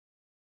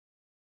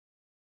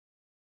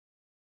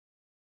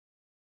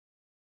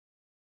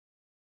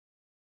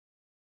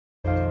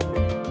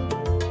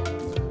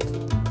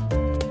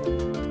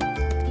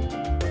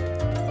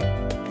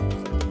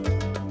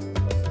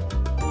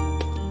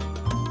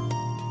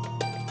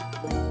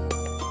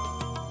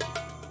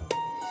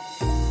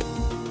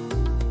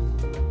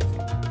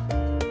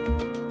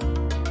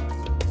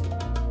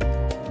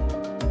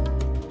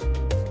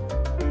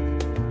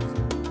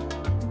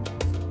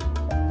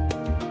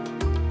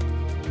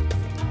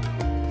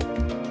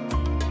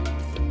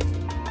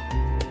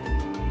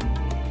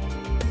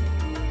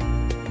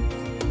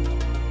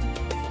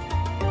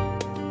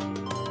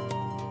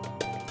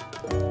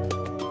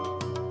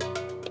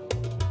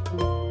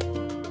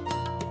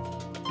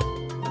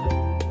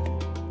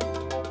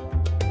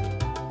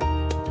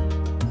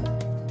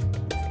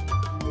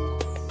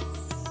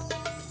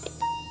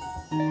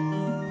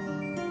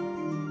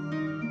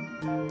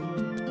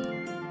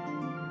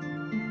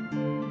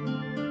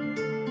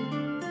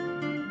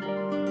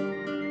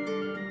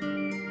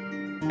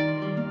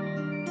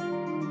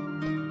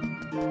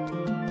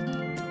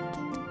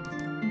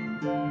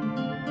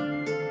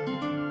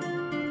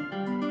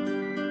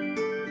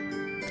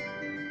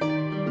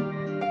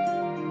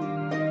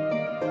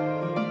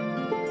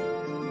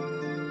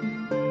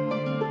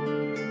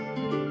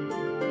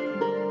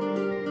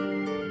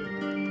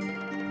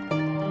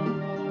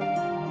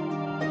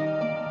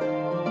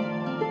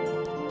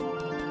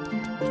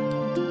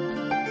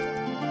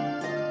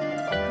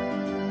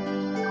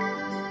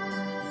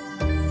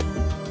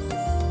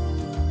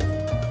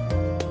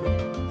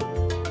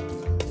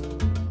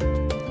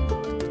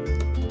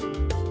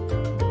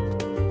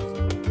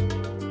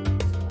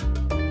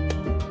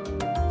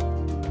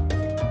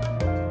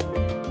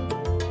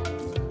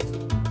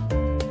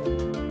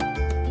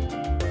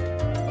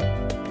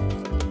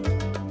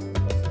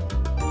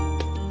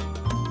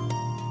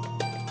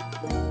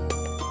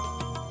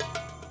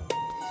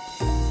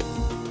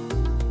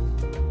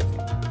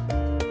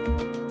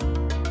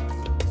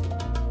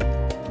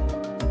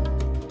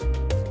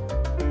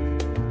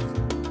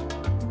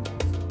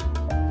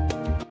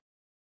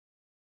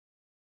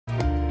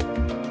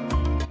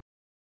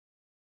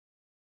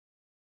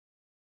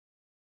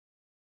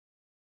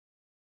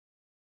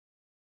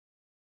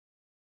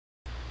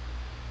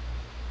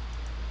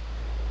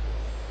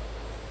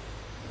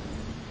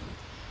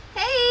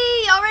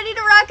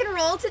and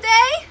roll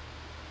today.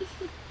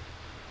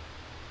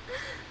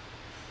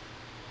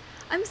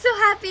 I'm so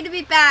happy to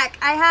be back.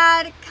 I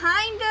had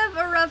kind of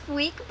a rough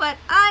week, but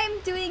I'm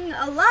doing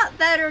a lot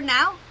better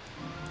now.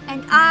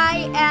 And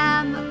I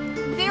am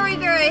very,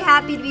 very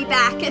happy to be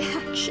back in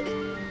action.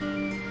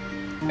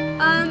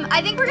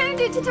 I think we're gonna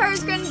do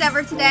Tataru's Grand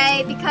Endeavor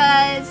today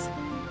because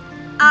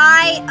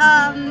I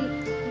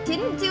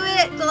didn't do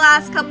it the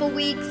last couple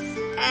weeks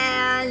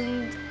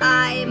and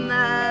I'm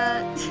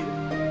a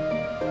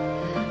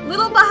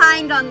little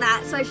behind on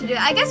that, so I should do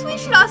it. I guess we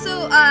should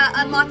also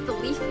unlock the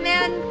Leaf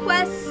Man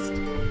quest.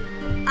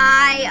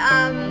 I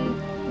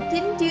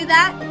didn't do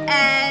that,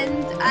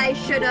 and I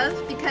should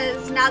have,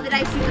 because now that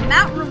I see the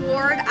mount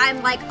reward,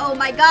 I'm like, oh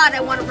my god,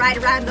 I want to ride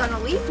around on a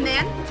Leaf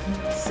Man.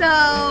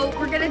 So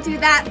we're gonna do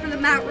that for the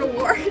mount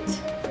reward.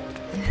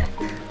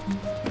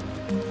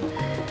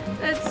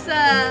 That's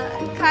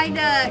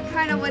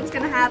kind of what's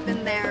gonna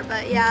happen there.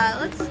 But yeah,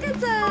 let's get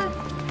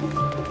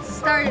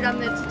started on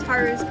the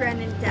Tataru's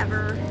Grand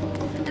Endeavor,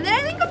 and then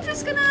I think I'm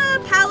just gonna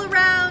pal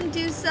around,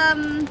 do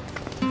some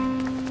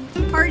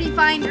party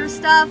finder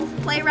stuff,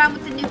 play around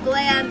with the new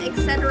glam,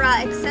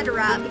 etc.,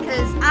 etc.,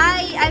 because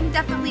I'm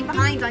definitely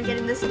behind on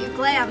getting this new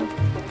glam.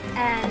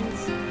 And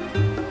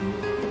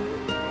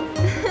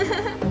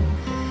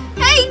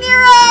hey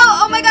Nero!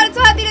 Oh my god, I'm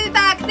so happy to be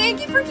back.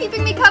 Thank you for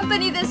keeping me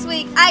company this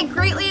week. I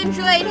greatly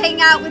enjoyed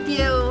hanging out with you.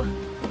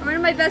 You're one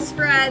of my best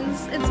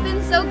friends. It's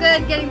been so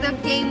good getting the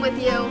game with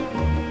you.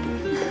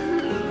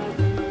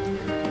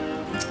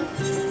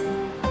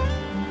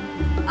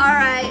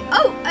 Alright.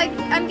 Oh,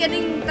 I'm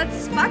getting,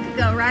 that's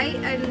Bakugo, right?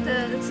 And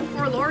it's the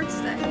Four Lords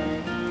thing.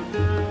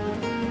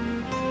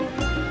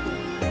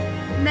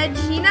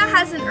 Medjina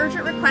has an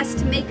urgent request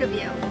to make of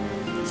you.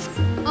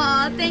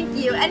 Aw, thank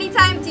you.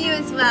 Anytime to you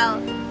as well.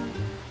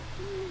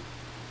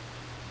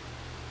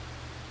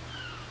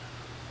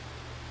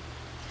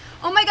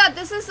 Oh my god,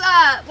 this is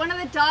one of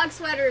the dog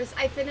sweaters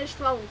I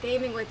finished while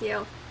gaming with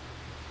you.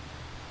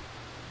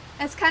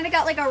 It's kind of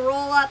got like a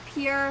roll up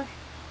here.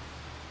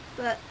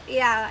 But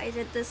yeah, I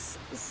did this.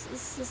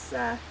 This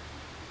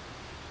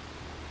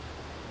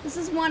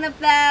is one of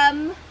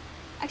them.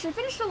 Actually, I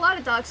finished a lot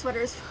of dog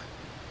sweaters.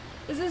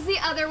 This is the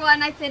other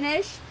one I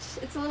finished.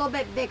 It's a little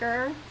bit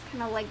bigger. It's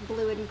kind of like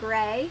blue and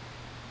gray.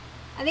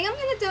 I think I'm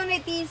going to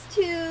donate these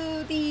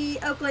to the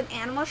Oakland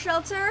Animal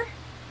Shelter.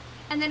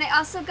 And then I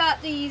also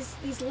got these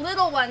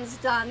little ones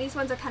done. These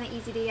ones are kind of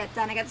easy to get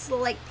done. I got this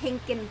little like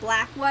pink and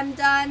black one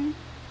done.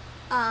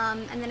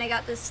 And then I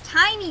got this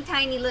tiny,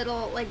 tiny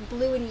little like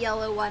blue and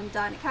yellow one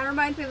done. It kind of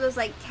reminds me of those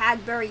like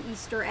Cadbury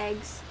Easter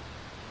eggs.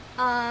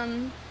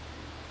 So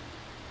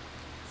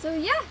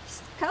yeah,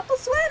 just a couple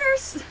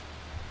sweaters.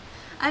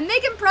 I'm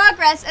making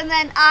progress, and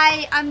then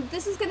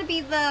this is gonna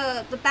be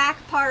the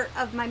back part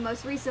of my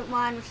most recent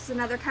one, which is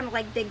another kind of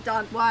like big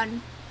dog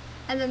one.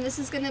 And then this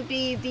is gonna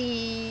be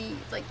the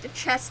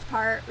chest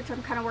part, which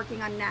I'm kind of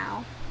working on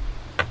now.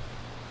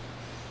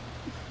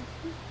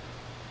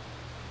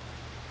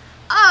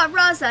 Ah,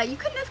 Raza, you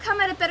couldn't have come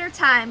at a better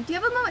time. Do you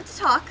have a moment to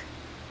talk?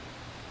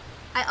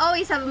 I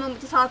always have a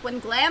moment to talk when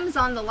Glam's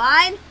on the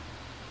line.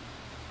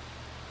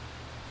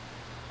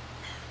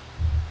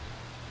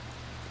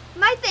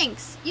 My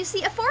thanks. You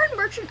see, a foreign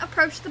merchant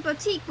approached the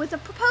boutique with a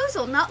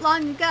proposal not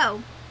long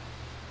ago.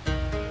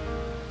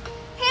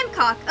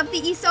 Hancock of the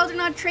East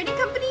Aldernaud Trading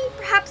Company?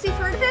 Perhaps you've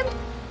heard of him?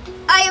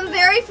 I am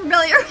very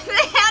familiar with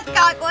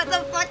Hancock. What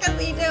the fuck is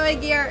he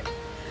doing here?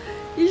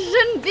 You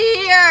shouldn't be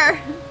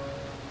here.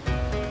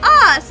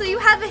 Ah, so you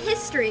have a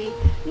history.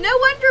 No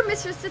wonder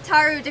Mr.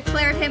 Tataru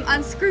declared him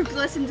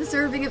unscrupulous and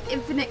deserving of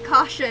infinite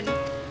caution.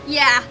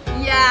 Yeah.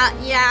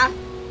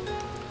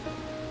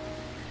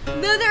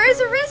 Though there is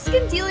a risk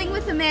in dealing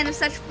with a man of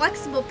such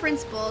flexible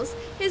principles,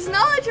 his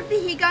knowledge of the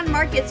Higan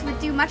markets would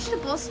do much to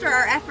bolster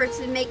our efforts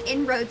to make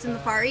inroads in the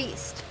Far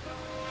East.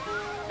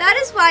 That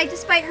is why,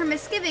 despite her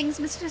misgivings,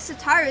 Mr.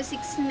 Tataru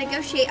seeks to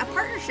negotiate a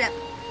partnership.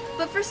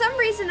 But for some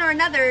reason or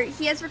another,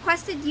 he has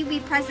requested you be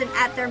present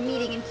at their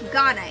meeting in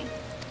Kugane.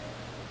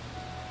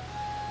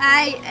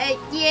 I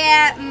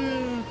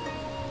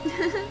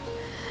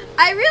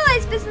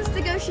realize business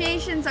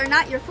negotiations are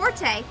not your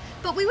forte,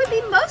 but we would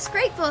be most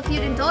grateful if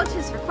you'd indulge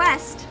his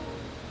request.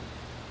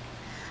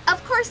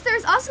 Of course,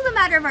 there's also the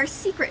matter of our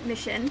secret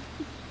mission.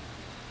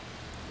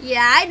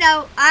 Yeah, I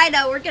know.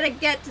 We're gonna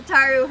get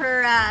Tataru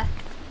her,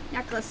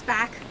 necklace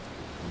back.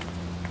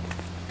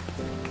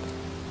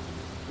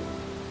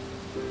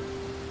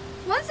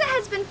 Once it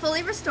has been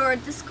fully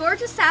restored, this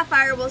gorgeous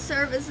sapphire will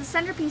serve as the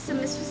centerpiece of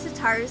Mistress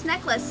Tataru's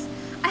necklace.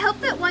 I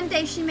hope that one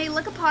day she may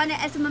look upon it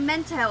as a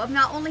memento of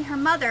not only her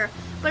mother,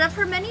 but of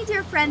her many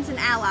dear friends and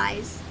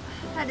allies.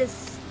 That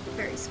is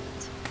very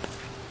sweet.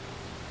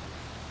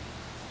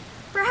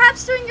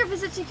 Perhaps during your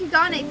visit to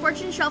Kugane,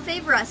 fortune shall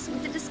favor us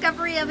with the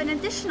discovery of an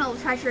additional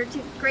treasure to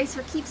grace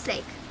her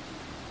keepsake.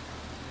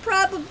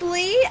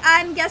 Probably.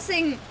 I'm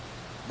guessing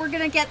we're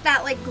gonna get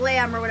that, like,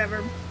 glam or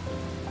whatever.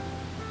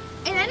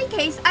 In any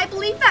case, I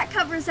believe that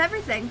covers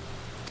everything.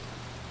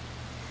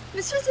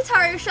 Mr.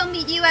 Tataru shall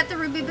meet you at the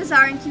Ruby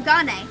Bazaar in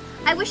Kugane.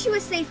 I wish you a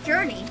safe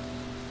journey.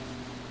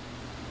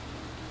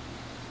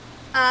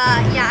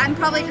 Yeah, I'm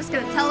probably just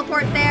gonna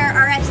teleport there.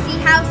 Our FC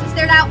house is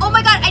there now. Oh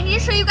my god, I need to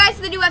show you guys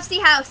the new FC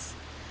house.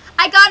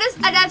 I got us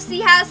an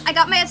FC house. I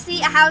got my FC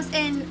a house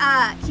in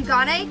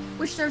Kugane,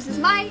 which serves as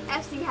my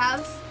FC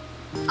house.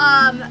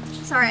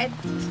 Sorry, I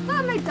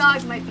thought my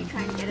dog might be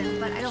trying to get in,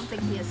 but I don't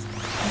think he is.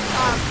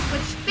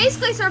 Which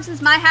basically serves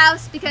as my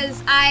house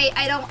because I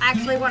don't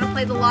actually want to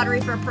play the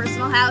lottery for a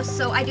personal house,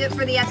 so I do it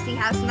for the FC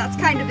house, and that's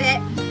kind of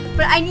it.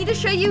 But I need to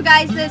show you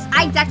guys this.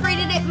 I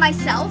decorated it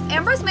myself.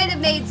 Ambrose might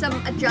have made some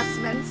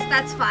adjustments.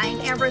 That's fine.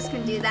 Ambrose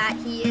can do that.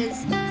 He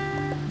is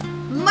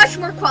much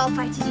more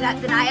qualified to do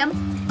that than I am.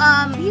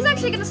 He's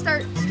actually gonna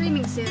start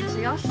streaming soon, so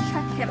y'all should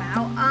check him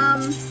out.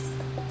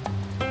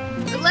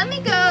 But let me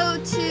go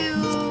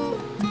to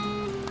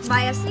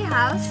my FC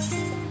house so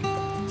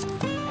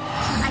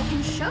I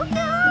can show you.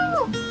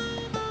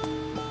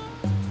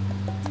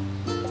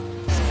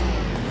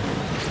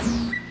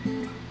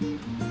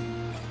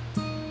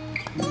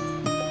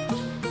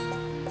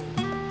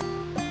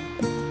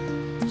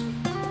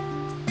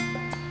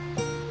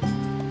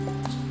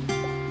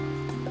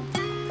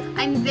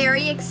 I'm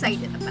very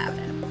excited about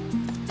it.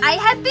 I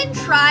have been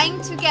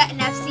trying to get an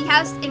FC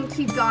house in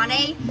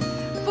Kugane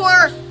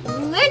for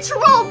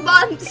literal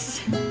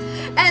months.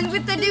 And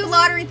with the new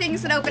lottery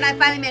things that open, I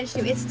finally managed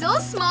to. It's still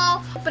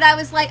small, but I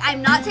was like,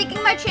 I'm not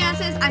taking my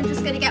chances. I'm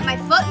just gonna get my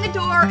foot in the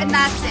door and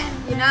that's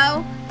it, you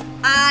know?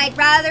 I'd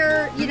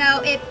rather, you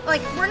know,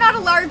 we're not a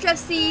large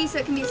FC, so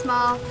it can be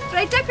small, but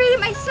I decorated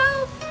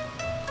myself.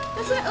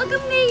 Doesn't it look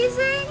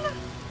amazing?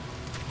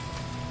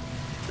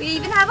 We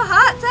even have a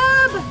hot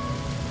tub.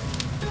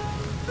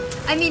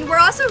 I mean, we're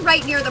also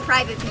right near the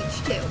private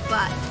beach too,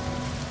 but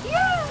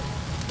yeah.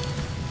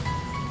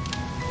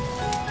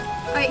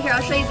 All right, here,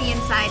 I'll show you the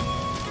inside.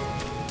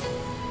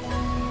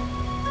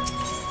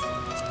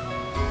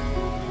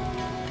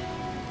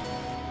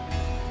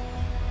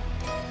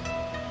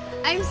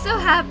 I'm so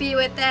happy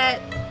with it.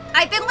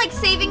 I've been like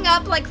saving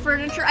up like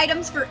furniture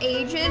items for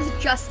ages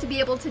just to be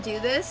able to do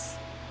this.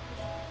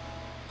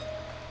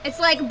 It's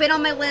like been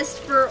on my list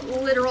for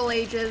literal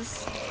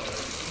ages.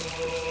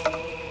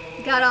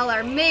 Got all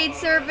our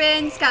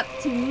maidservants, got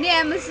 2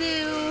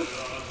 Namazu,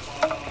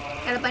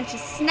 got a bunch of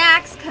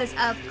snacks, because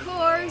of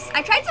course.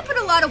 I tried to put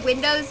a lot of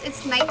windows.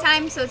 It's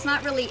nighttime, so it's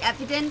not really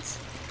evident.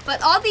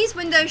 But all these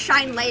windows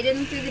shine light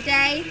in through the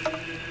day.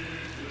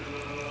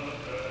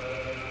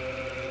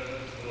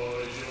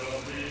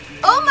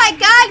 Oh my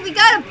god, we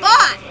got a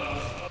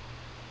bot!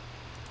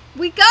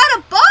 We got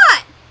a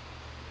bot!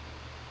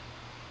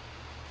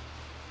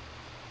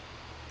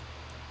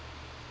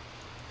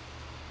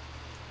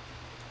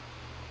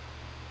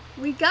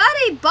 We got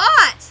a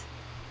bot!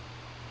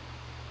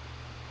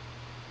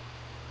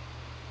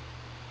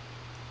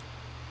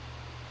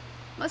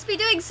 Must be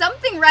doing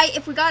something right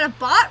if we got a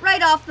bot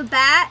right off the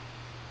bat.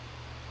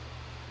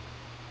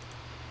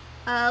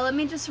 Let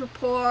me just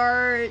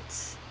report.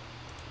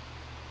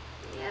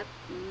 Yep.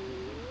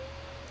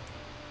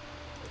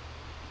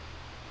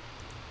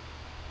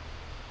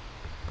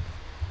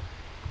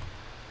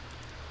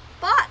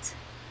 Bot.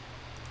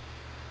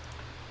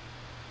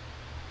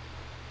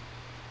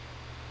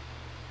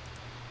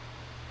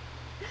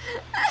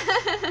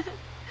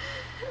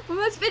 We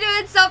must be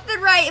doing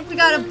something right if we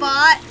got a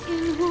bot.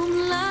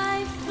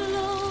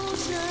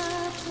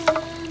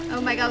 Oh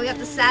my god, we got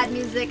the sad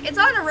music. It's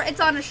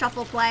on a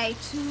shuffle play.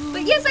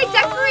 But yes, I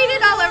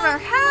decorated all of our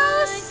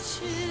house.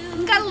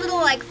 We got a little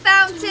like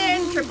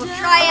fountain, triple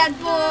triad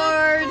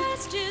board.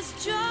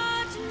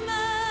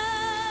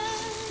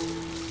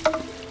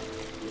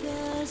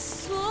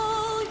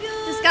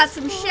 Just got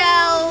some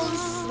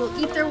shelves,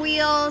 little ether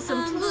wheel,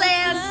 some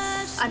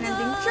plants,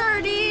 unending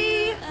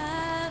journey.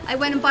 I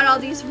went and bought all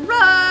these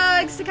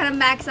rugs to kind of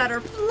max out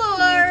our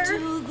floor.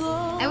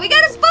 And we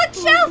got a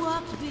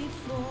bookshelf.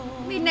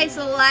 Made a nice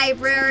little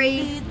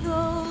library.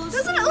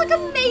 Doesn't it look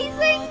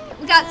amazing?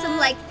 We got some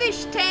like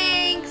fish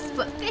tanks,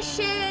 put fish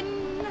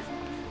in.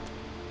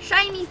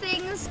 Shiny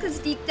things, because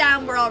deep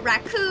down we're all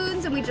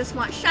raccoons and we just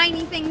want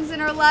shiny things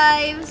in our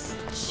lives.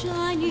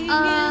 I'm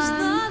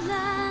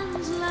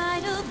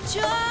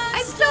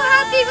so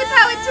happy with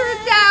how it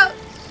turned out.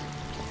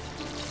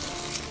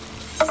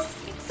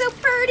 It's so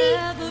pretty.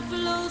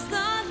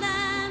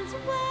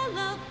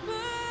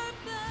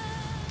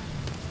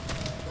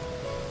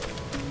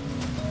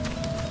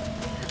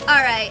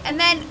 Alright, and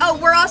then, oh,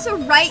 we're also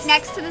right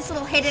next to this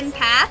little hidden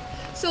path.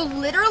 So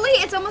literally,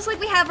 it's almost like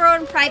we have our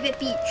own private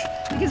beach.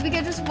 Because we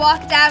can just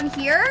walk down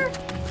here,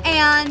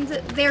 and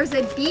there's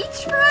a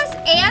beach for us,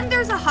 and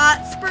there's a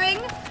hot spring.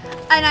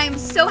 And I'm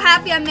so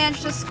happy I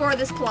managed to score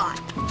this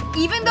plot.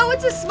 Even though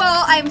it's a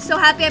small, I'm so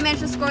happy I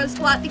managed to score this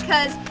plot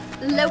because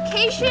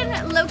location,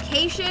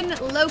 location,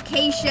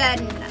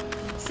 location.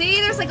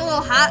 See, there's like a little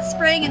hot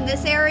spring in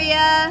this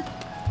area.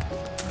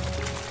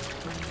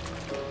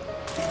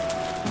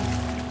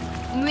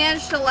 We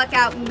managed to luck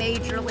out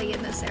majorly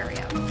in this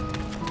area.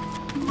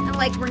 And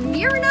like, we're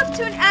near enough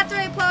to an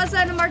Afterlife Plaza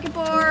and a market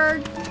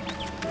board.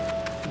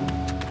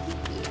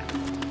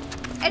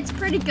 Yeah. It's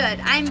pretty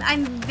good.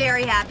 I'm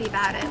very happy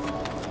about it.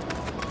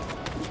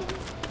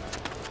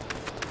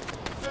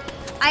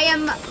 I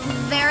am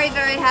very,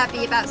 very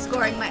happy about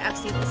scoring my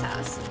FC this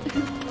house.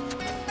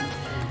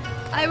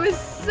 I was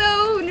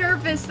so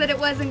nervous that it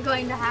wasn't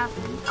going to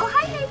happen. Oh,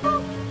 hi,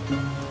 Maple.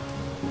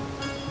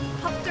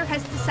 Pupter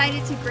has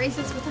decided to grace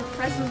us with her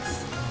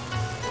presence.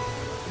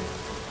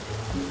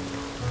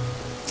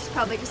 She's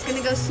probably just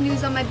gonna go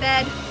snooze on my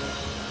bed.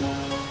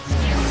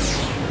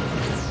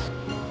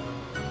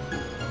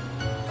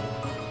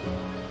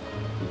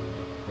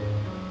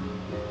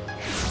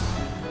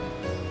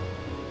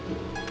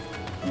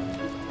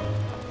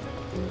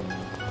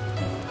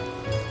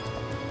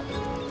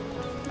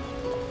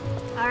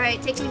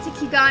 Alright, take me to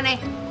Kigane.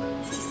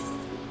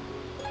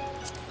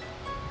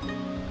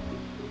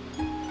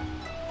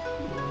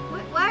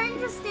 Why are you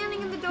just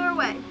standing in the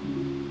doorway?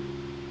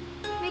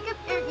 Makeup,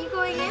 are you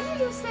going in or are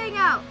you staying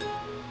out?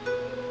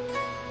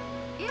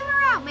 In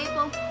or out,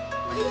 Maple?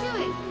 What are you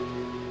doing?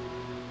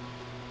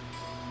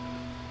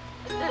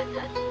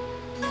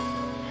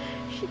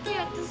 She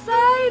can't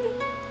decide.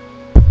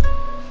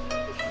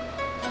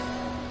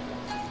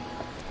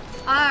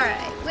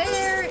 Alright,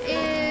 where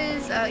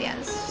is... Oh yeah,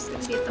 this is just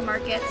gonna be at the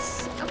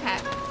markets. Okay.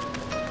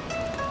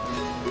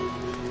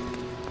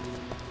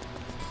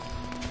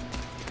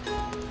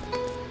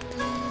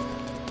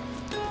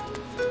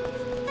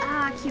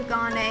 Ah,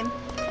 Kugane.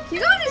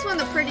 Kugane is one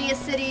of the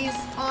prettiest cities,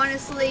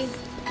 honestly.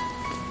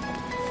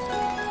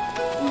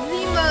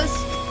 The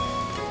most,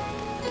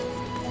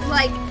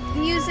 like,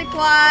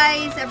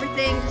 music-wise,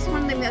 everything, just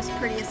one of the most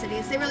prettiest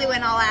cities. They really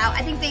went all out.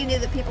 I think they knew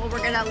that people were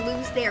gonna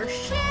lose their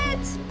shit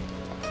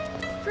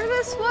for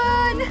this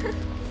one.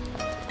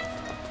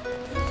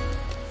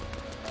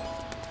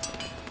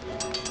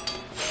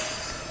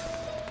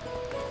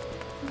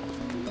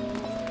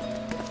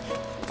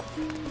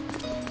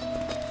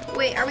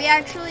 Wait, are we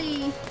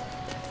actually...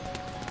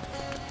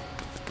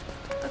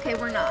 Okay,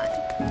 we're not.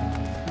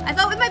 I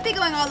thought we might be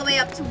going all the way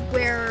up to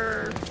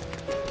where...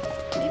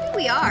 Maybe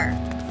we are.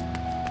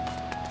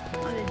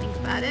 I didn't think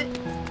about it.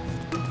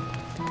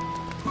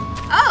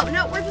 Oh,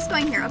 no, we're just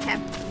going here. Okay. I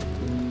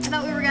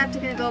thought we were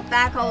gonna go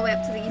back all the way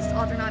up to the East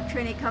Aldernaut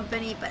Training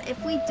Company, but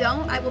if we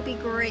don't, I will be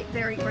very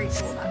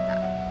grateful about that.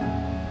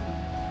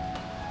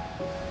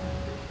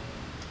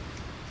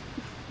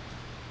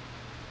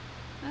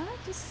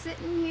 Just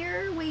sitting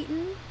here,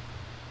 waiting.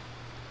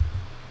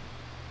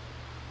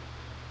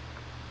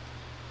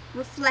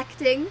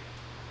 Reflecting.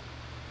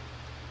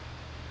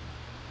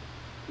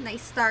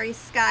 Nice starry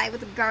sky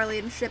with a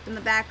Garlean ship in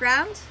the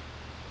background.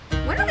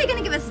 When are they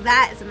gonna give us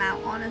that as a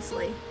mount,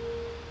 honestly?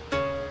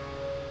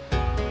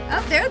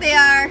 Oh, there they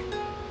are.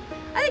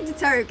 I think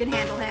Tataru can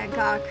handle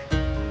Hancock.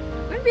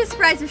 Wouldn't be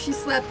surprised if she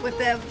slept with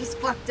him, just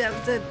fucked him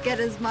to get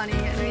his money.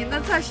 I mean,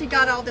 that's how she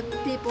got all the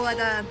people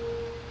at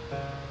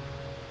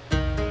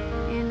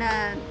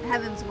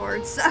Heaven's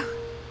Ward, so.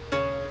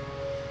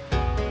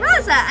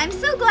 Raza, I'm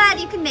so glad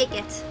you can make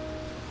it.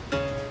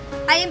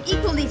 I am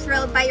equally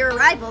thrilled by your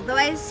arrival, though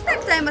I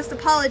suspect I must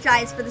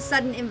apologize for the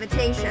sudden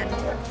invitation.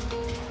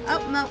 Oh,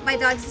 no, my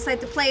dogs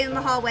decide to play in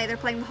the hallway. They're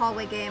playing the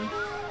hallway game.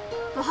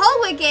 The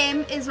hallway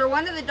game is where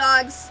one of the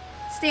dogs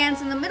stands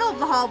in the middle of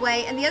the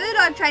hallway and the other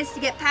dog tries to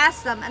get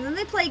past them, and then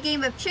they play a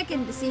game of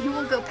chicken to see who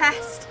will go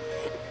past.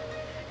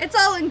 It's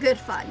all in good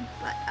fun,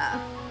 but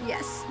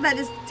yes, that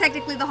is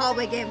technically the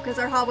hallway game because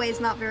our hallway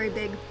is not very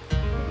big.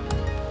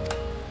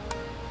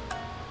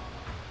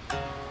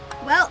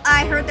 Well,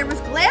 I heard there was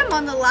glam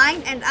on the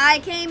line and I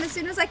came as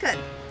soon as I could.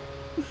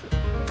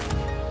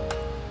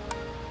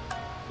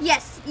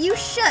 Yes, you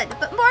should,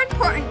 but more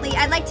importantly,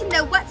 I'd like to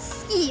know what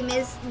scheme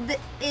is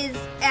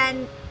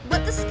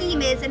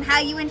and how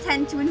you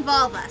intend to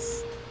involve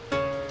us.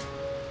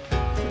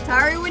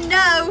 Tataru would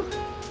know.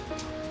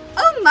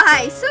 Oh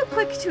my, so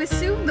quick to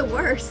assume the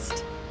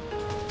worst.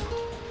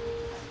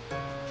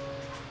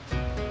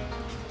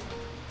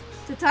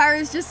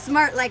 Tataru's just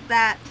smart like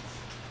that.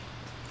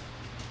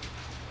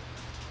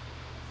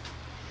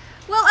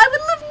 Well, I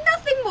would love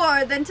nothing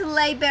more than to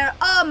lay bare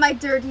all my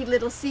dirty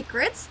little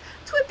secrets.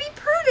 'Twould be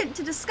prudent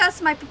to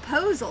discuss my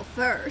proposal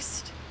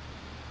first.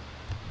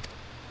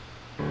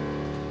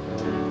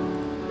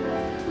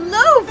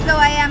 Loath though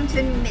I am to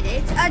admit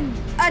it,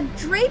 a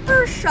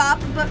draper shop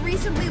but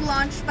recently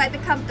launched by the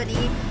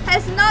company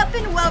has not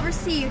been well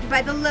received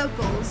by the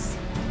locals.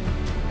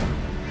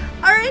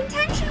 Our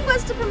intention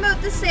was to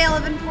promote the sale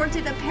of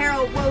imported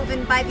apparel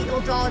woven by the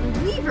Uldalan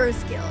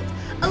Weavers Guild.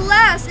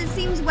 Alas, it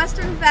seems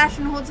Western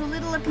fashion holds a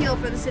little appeal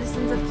for the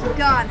citizens of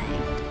Kigane.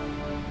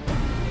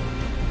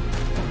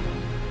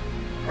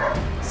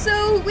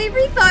 So we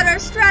rethought our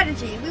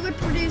strategy. We would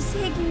produce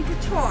Higden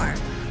Couture,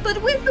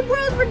 but with the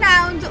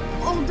world-renowned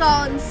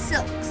Uldalan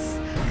silks.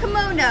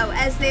 Kimono,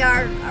 as they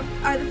are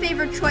the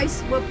favorite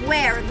choice of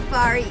wear in the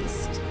Far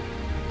East.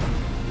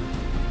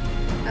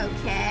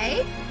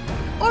 Okay.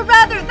 Or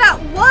rather,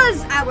 that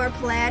was our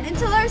plan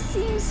until our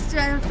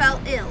seamster fell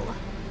ill.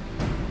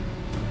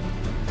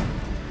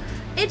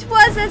 It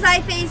was as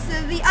I faced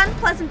the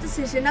unpleasant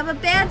decision of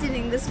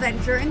abandoning this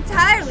venture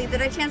entirely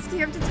that I chanced to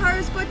hear of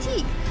Tataru's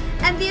boutique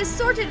and the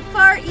assorted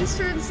Far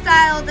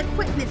Eastern-styled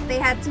equipment they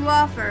had to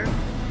offer.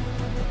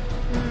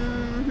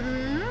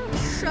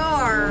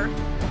 sure.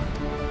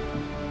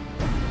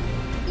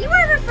 You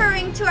are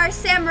referring to our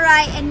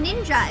samurai and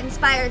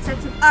ninja-inspired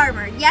sets of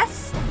armor,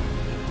 yes?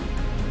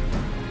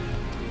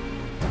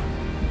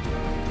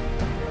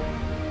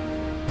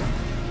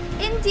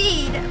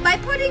 Indeed, by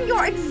putting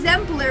your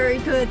exemplary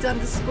goods on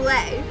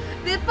display,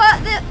 the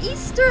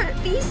East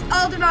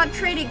Aldernaut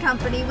Trading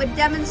Company would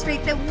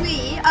demonstrate that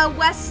we, a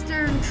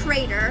Western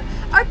trader,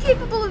 are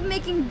capable of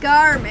making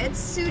garments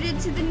suited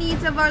to the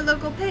needs of our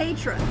local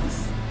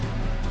patrons.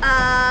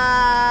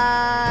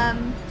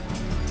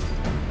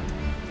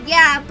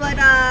 Yeah, but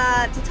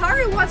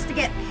Tataru wants to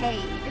get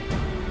paid.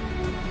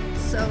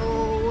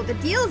 So the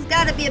deal's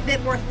gotta be a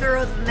bit more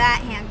thorough than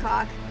that,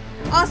 Hancock.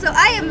 Also,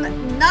 I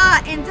am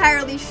not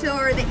entirely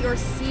sure that your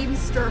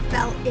seamster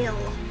fell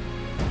ill.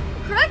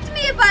 Correct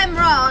me if I'm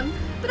wrong,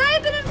 but I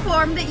have been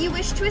informed that you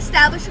wish to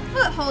establish a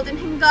foothold in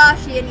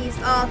Hingashi and East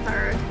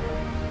Althard.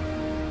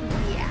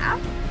 Yeah?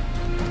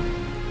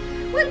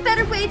 What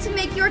better way to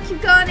make your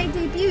Kugane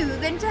debut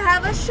than to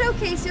have us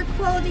showcase your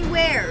quality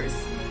wares?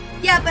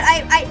 Yeah, but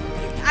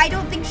I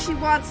don't think she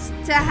wants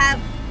to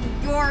have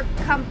your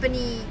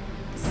company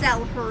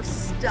sell her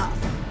stuff.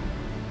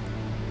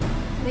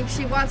 I think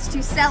she wants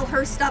to sell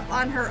her stuff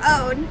on her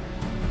own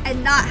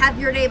and not have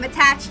your name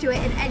attached to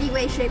it in any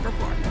way, shape, or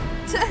form.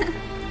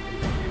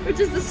 Which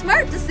is the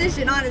smart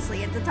decision,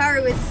 honestly, and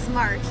Tataru is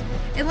smart.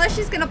 Unless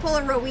she's gonna pull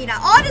a Rowena.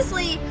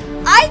 Honestly,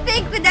 I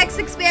think the next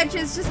expansion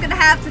is just gonna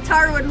have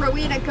Tataru and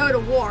Rowena go to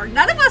war.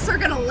 None of us are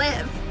gonna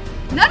live.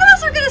 None of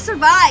us are gonna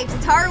survive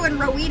Tataru and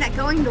Rowena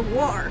going to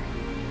war.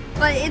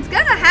 But it's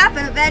gonna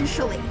happen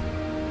eventually.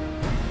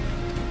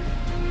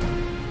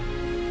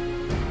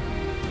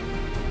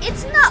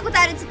 It's not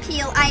without its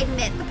appeal, I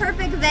admit, the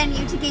perfect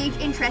venue to gauge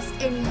interest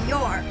in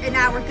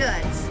our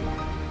goods.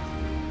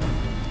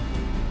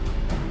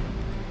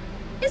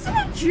 Isn't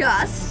it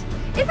just?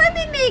 If I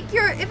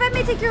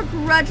may take your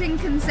grudging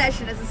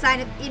concession as a sign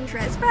of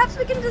interest, perhaps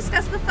we can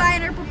discuss the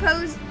finer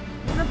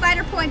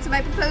points of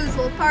my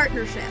proposal of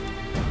partnership.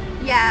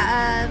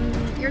 Yeah,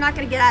 you're not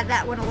gonna get out of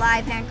that one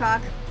alive,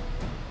 Hancock.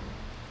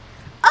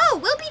 Oh,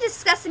 we'll be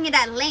discussing it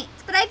at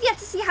length, but I've yet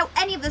to see how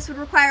any of this would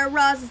require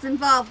Roz's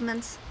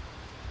involvement.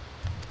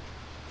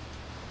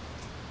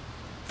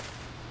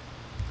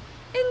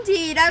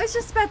 Indeed, I was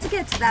just about to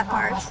get to that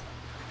part.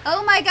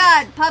 Oh my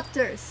god,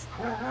 pupters.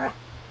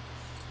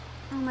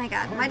 Oh my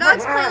god, my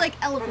dogs play like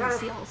elephant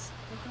seals.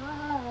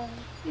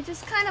 They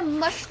just kind of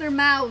mush their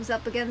mouths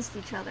up against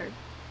each other.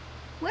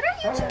 What are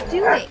you two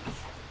doing?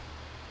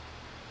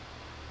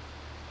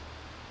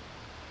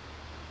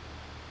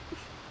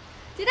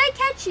 Did I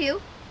catch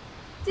you?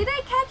 Did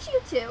I catch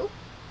you two?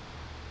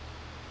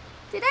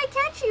 Did I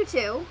catch you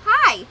two?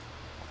 Hi!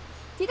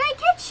 Did I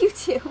catch you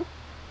two?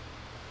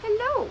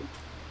 Hello?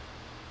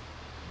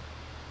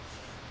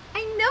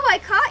 I know I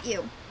caught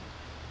you.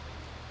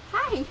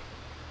 Hi.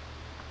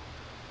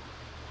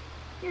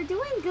 You're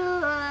doing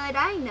good,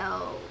 I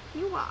know.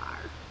 You are.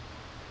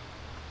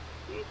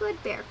 You're a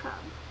good bear cub.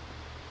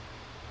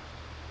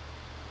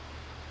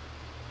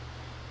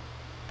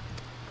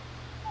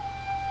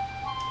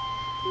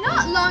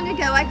 Not long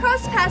ago, I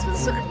crossed paths with a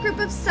certain group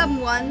of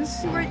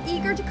someones who were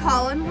eager to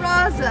call on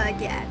Raza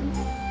again.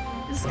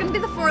 This is gonna be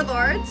the Four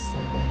Lords,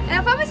 and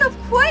I found myself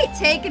quite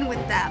taken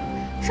with them,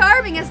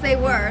 charming as they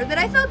were, that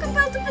I felt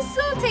compelled to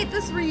facilitate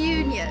this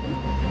reunion.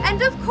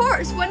 And of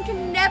course, one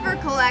can never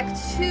collect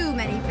too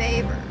many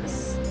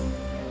favors.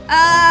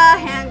 Ah,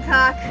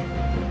 Hancock,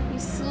 you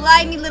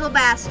slimy little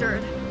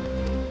bastard.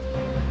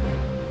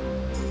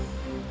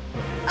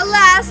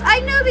 Alas, I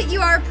know that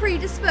you are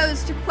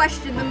predisposed to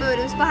question the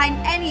motives behind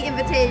any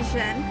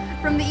invitation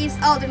from the East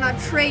Aldernaut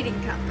Trading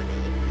Company,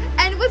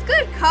 and with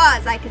good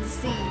cause, I can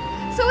see.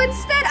 So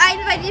instead, I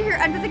invited you here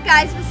under the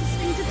guise of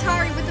assisting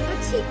Tataru with a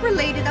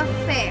boutique-related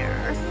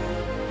affair.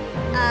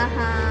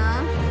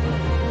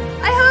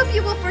 I hope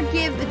you will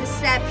forgive the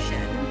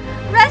deception.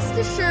 Rest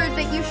assured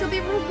that you shall be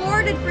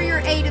rewarded for your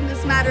aid in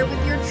this matter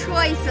with your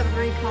choice of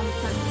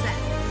recompense.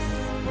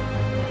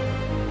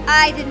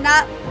 I did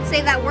not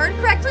say that word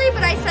correctly,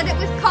 but I said it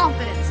with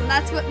confidence, and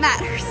that's what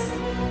matters.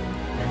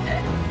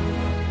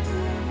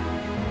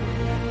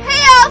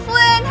 Hey,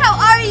 Alflin, how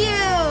are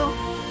you?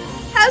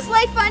 How's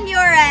life on your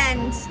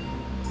end?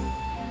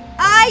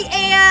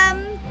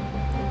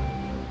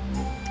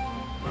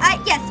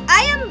 Yes,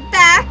 I am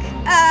back.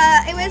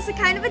 It was a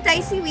kind of a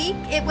dicey week.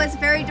 It was a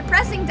very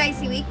depressing,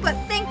 dicey week, but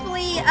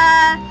thankfully,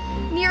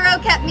 Nero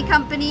kept me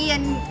company,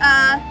 and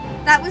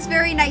that was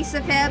very nice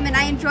of him, and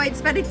I enjoyed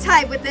spending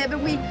time with him,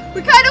 and we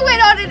kind of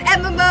went on an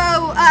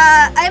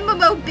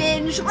MMO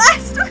binge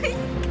last week.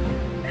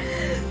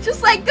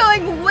 Just like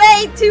going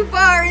way too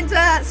far into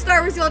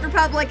Star Wars: The Old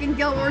Republic and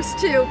Guild Wars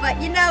 2, but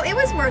you know, it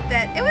was worth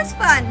it. It was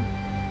fun.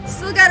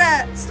 Still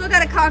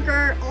gotta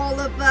conquer all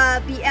of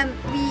the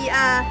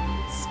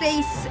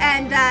space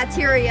and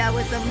Tyria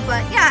with them,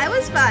 but yeah, it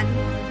was fun.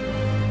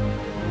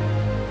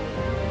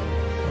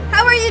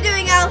 How are you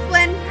doing,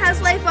 Alflin?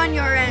 How's life on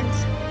your end?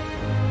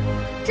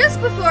 Just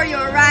before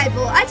your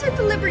arrival, I took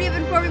the liberty of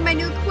informing my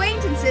new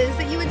acquaintances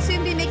that you would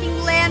soon be making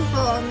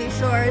landfall on these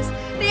shores.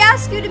 They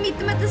asked you to meet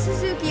them at the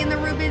Suzuki in the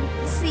Ruben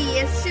Sea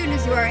as soon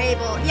as you are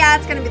able. Yeah,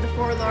 it's gonna be the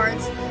Four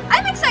Lords.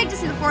 I'm excited to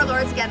see the Four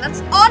Lords again. That's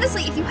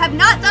honestly, if you have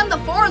not done the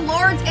Four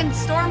Lords and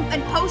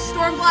post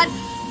Stormblood,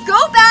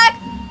 go back,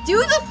 do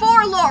the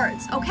Four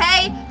Lords,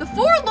 okay? The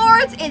Four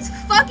Lords is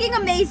fucking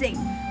amazing.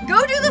 Go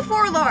do the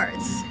Four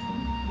Lords.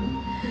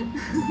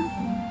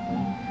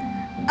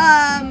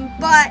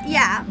 But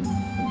yeah.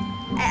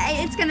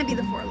 It's gonna be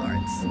the Four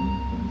Lords.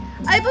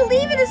 I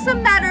believe it is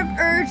some matter of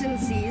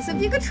urgency, so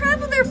if you could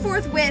travel there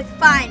forthwith,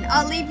 fine.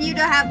 I'll leave you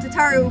to have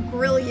Tataru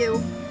grill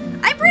you.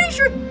 I'm pretty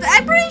sure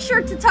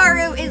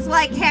Tataru is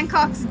like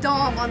Hancock's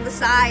dom on the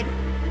side.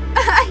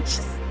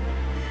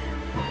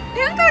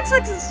 Hancock's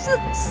like a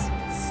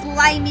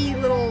slimy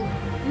little.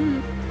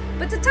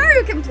 But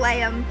Tataru can play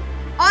him.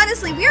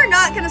 Honestly, we are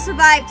not gonna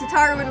survive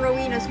Tataru and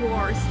Rowena's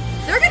wars.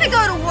 They're gonna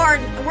go to war.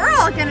 We're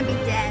all gonna be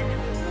dead.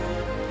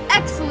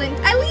 Excellent.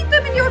 I leave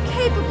them in your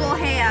capable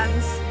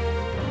hands.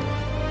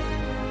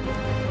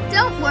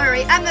 Don't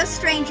worry, I'm no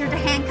stranger to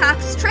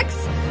Hancock's tricks.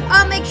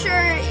 I'll make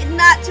sure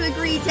not to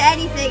agree to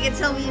anything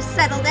until we've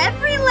settled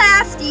every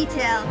last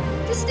detail.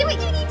 Just do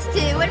what you need to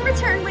do and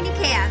return when you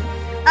can.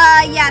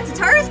 Yeah,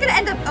 Tataru's gonna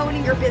end up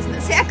owning your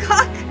business,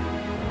 Hancock.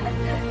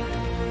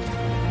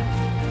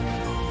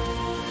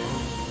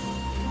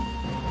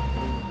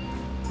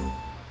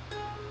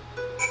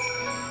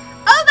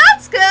 Oh,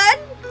 that's good.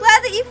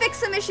 Glad that you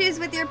fixed some issues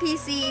with your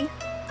PC.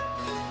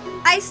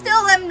 I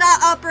still am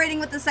not operating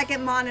with the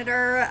second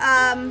monitor.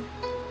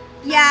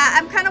 Yeah,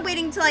 I'm kind of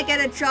waiting till I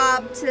get a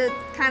job to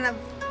kind of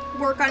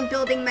work on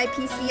building my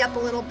PC up a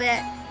little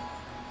bit.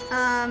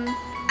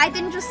 I've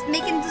been just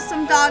making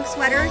some dog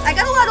sweaters. I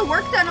got a lot of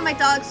work done on my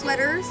dog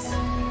sweaters.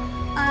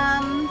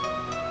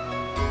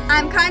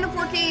 I'm kind of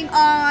working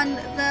on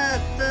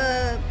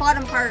the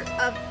bottom part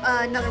of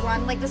another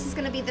one. Like, this is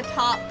going to be the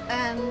top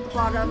and the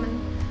bottom, and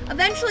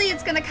eventually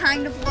it's going to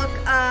kind of look,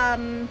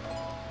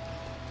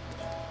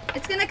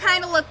 it's going to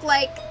kind of look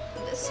like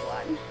this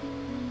one.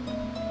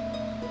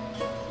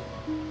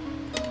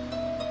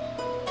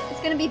 It's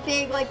going to be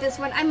big like this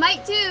one. I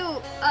might do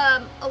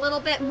a little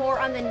bit more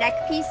on the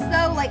neck piece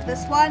though, like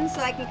this one, so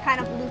I can kind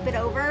of loop it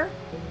over.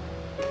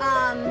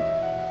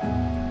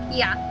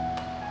 Yeah.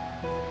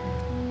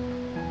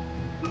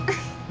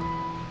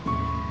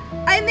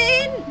 I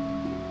mean,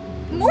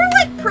 more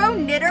like pro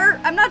knitter.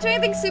 I'm not doing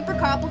anything super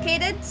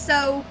complicated,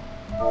 so.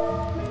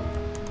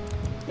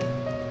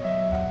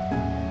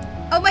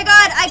 Oh my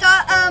god, I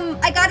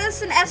got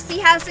us an FC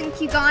house in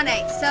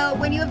Kugane. So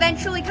when you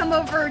eventually come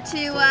over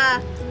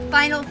to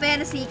Final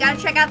Fantasy, you gotta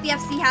check out the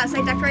FC house.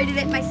 I decorated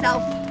it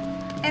myself.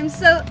 I'm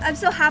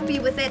so happy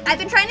with it. I've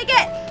been trying to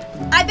get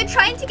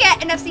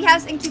an FC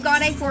house in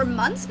Kugane for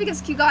months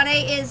because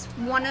Kugane is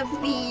one of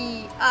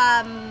the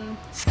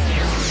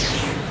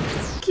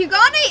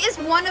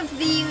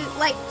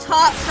like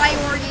top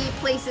priority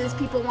places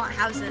people want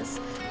houses.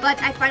 But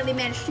I finally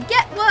managed to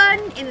get one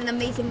in an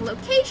amazing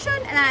location,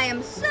 and I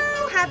am so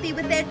happy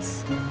with it.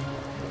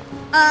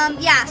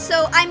 Yeah,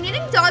 so I'm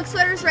knitting dog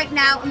sweaters right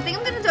now. I think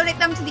I'm gonna donate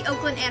them to the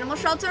Oakland Animal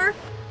Shelter.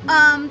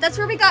 That's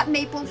where we got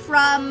Maple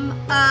from,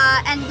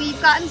 and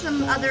we've gotten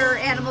some other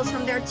animals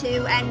from there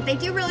too, and they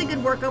do really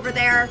good work over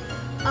there.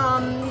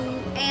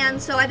 And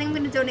so I think I'm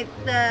gonna donate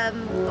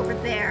them over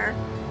there.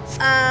 It's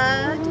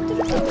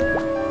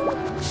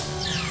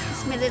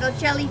my little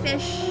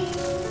jellyfish.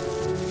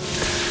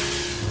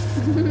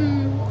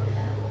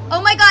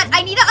 Oh my god,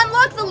 I need to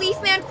unlock the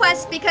Leafman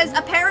quest because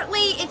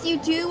apparently if you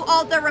do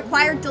all the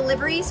required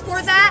deliveries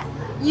for that,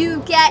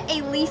 you get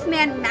a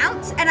Leafman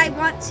mount, and I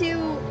want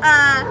to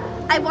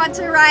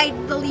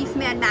ride the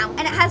Leafman mount,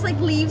 and it has like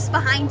leaves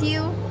behind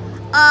you.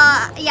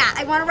 Yeah,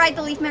 I want to ride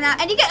the Leafman out,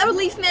 and you get a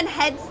Leafman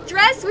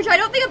headdress, which I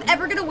don't think I'm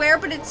ever gonna wear,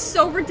 but it's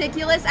so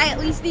ridiculous. I at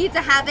least need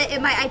to have it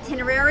in my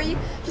itinerary,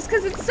 just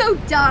because it's so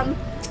dumb.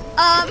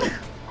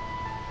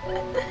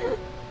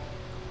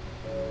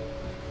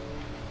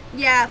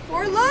 Yeah,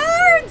 Four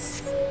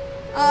Lords!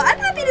 I'm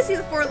happy to see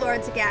the Four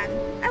Lords again.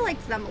 I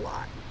liked them a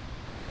lot.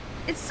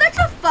 It's such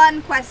a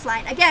fun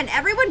questline. Again,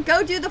 everyone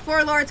go do the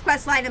Four Lords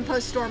questline and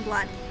post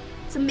Stormblood.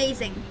 It's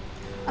amazing.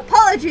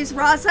 Apologies,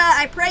 Raza.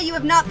 I pray you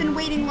have not been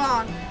waiting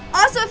long.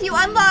 Also, if you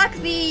unlock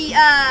the,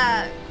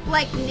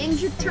 like,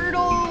 Ninja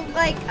Turtle,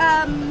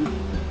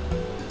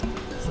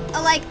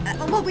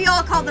 well, we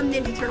all call them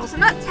Ninja Turtles. They're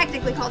not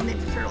technically called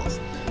Ninja Turtles.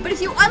 But if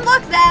you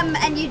unlock them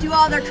and you do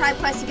all their tribe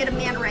quests, you get a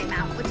Manta Ray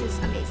mount, which is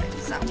amazing.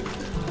 So,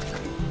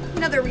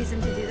 another reason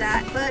to do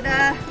that. But,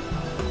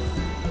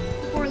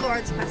 Four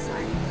Lords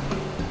questline.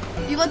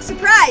 You look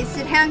surprised.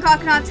 Did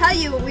Hancock not tell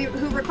you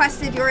who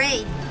requested your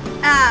aid?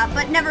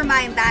 But never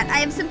mind that.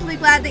 I am simply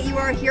glad that you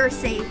are here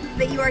safe.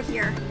 That you are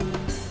here.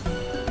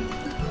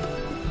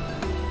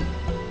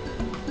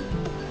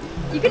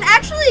 You can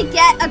actually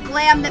get a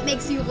glam that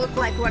makes you look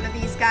like one of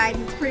these guys.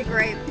 It's pretty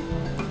great.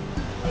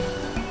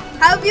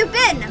 How have you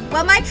been?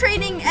 Well, my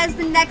training as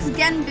the next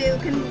Genbu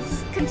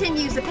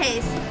continues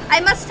apace. I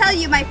must tell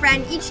you, my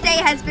friend, each day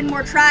has been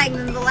more trying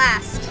than the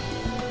last.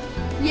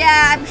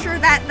 Yeah, I'm sure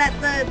that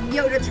the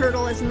Yoda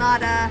turtle is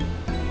not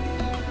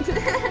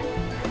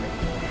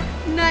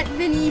not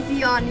been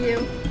easy on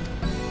you.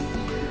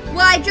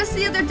 Why, just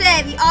the other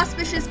day, the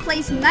auspicious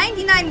placed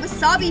 99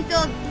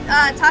 wasabi-filled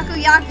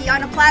takoyaki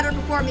on a platter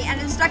before me and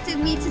instructed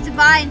me to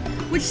divine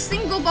which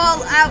single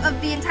ball out of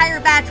the entire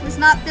batch was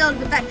not filled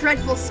with that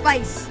dreadful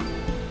spice.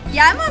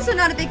 Yeah, I'm also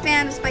not a big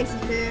fan of spicy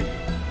food.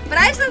 But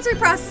I have sensory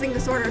processing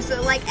disorder,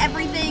 so like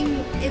everything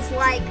is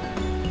like,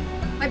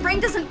 my brain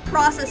doesn't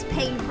process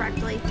pain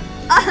correctly.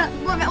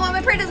 Well,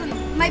 my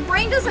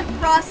brain doesn't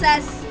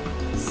process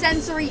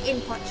sensory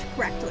input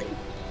correctly.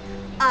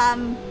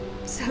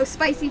 So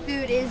spicy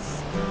food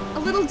is a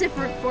little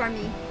different for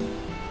me.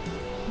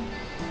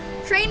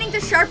 Training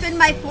to sharpen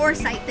my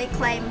foresight, they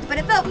claimed, but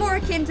it felt more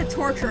akin to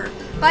torture.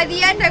 By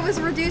the end, I was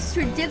reduced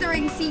to a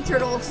dithering sea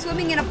turtle,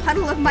 swimming in a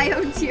puddle of my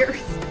own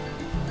tears.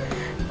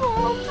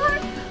 Oh,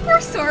 poor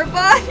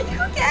Sorbonne, you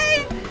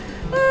okay?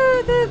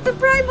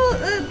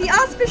 The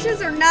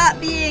auspicious are not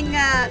being,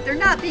 they're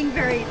not being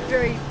very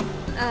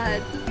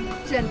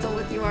gentle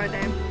with you, are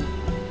they?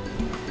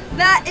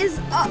 That is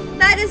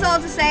all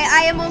to say,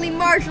 I am only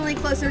marginally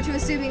closer to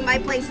assuming my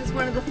place as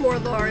one of the four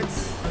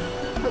lords.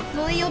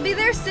 Hopefully you'll be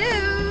there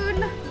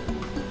soon.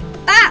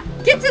 Ah!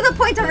 Get to the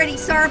point already,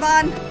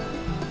 Sorbonne!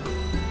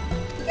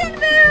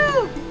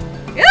 Kenmu!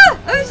 Yeah!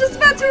 I was just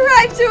about to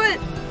arrive to it!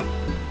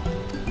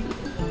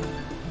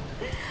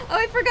 Oh,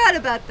 I forgot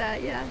about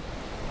that, yeah.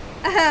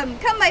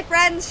 Come my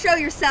friends, show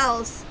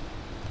yourselves.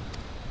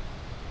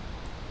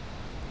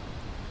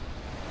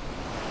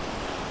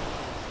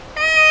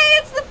 Hey,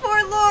 it's the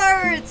four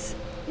lords!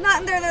 Not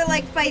in their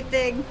like fight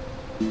thing.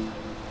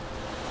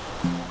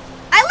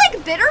 I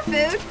like bitter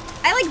food.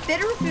 I like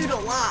bitter food a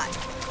lot.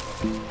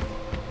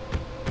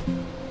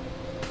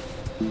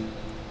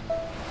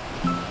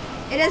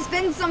 It has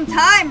been some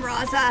time,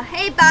 Raza.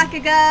 Hey,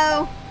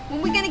 Bakugo. When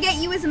are we gonna get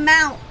you as a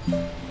mount?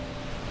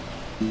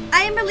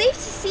 I am relieved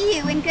to see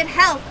you in good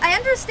health. I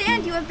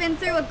understand you have been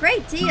through a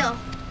great deal.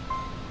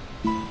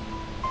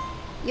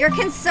 Your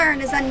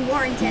concern is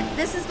unwarranted.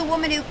 This is the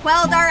woman who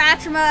quelled our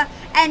Atrima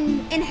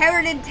and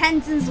inherited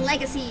Tenzin's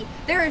legacy.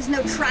 There is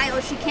no trial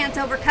she can't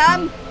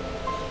overcome.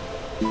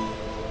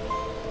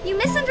 You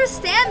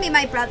misunderstand me,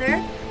 my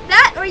brother.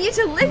 That or you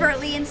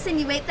deliberately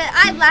insinuate that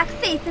I lack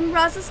faith in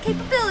Raza's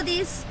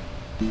capabilities.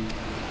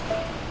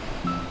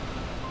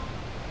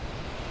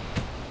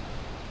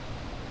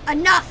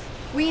 Enough!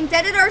 We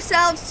indebted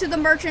ourselves to the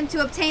merchant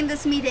to obtain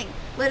this meeting.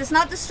 Let us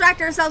not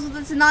distract ourselves with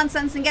this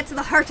nonsense and get to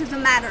the heart of the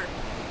matter.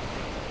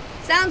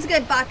 Sounds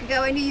good,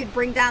 Bakugo. I knew you'd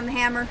bring down the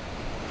hammer.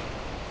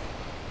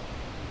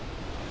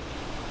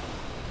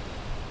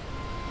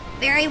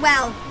 Very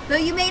well. Though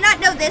you may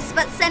not know this,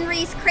 but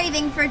Senri's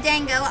craving for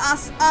dango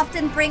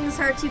often brings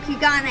her to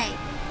Kugane.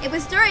 It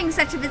was during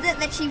such a visit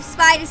that she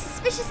spied a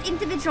suspicious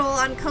individual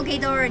on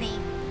Kogedorani.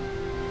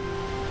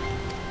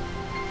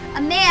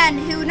 A man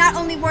who not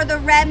only wore the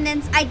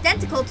remnants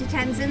identical to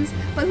Tenzin's,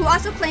 but who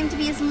also claimed to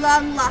be his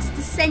long-lost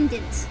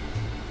descendant.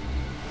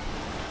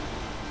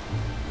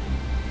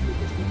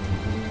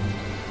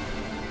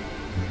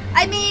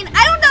 I mean,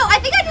 I don't know. I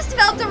think I just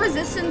developed a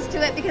resistance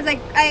to it because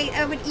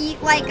I would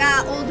eat like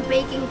old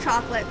baking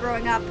chocolate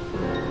growing up.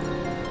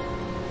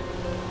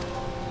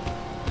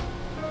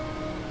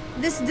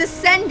 This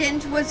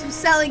descendant was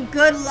selling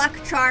good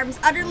luck charms,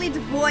 utterly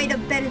devoid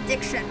of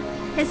benediction.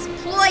 His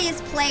ploy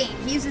is plain.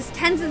 He uses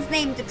Tenzin's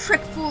name to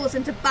trick fools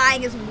into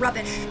buying his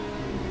rubbish.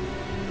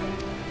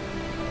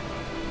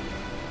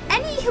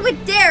 Any who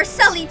would dare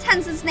sully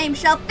Tenzin's name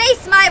shall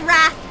face my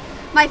wrath.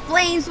 My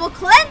flames will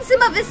cleanse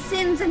him of his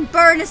sins and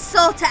burn his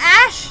soul to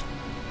ash.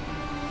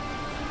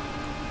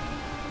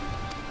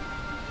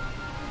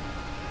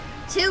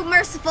 Too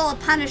merciful a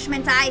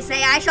punishment, I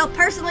say. I shall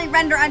personally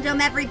render unto him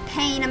every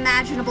pain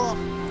imaginable.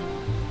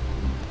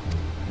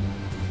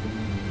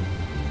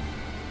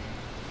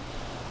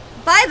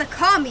 By the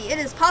Kami, it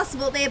is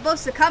possible they have both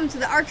succumbed to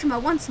the Archima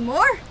once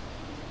more?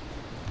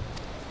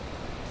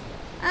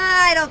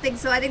 I don't think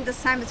so. I think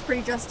this time it's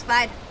pretty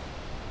justified.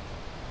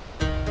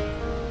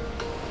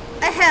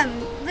 Ahem.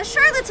 The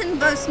charlatan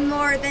boasts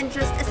more than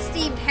just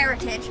esteemed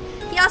heritage.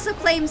 He also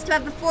claims to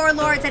have the four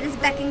lords at his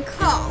beck and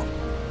call.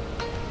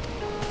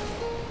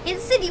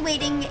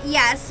 Insinuating,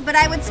 yes, but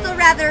I would still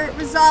rather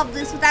resolve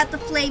this without the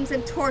flames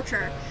and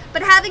torture.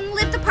 But having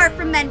lived apart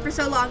from men for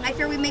so long, I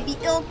fear we may be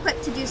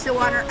ill-equipped to do so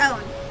on our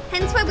own.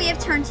 Hence why we have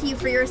turned to you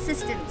for your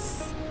assistance.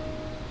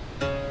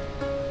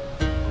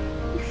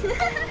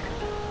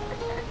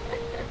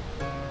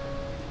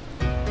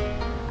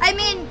 I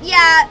mean,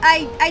 yeah,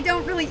 I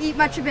don't really eat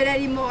much of it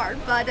anymore,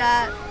 but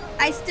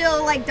I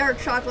still like dark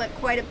chocolate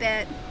quite a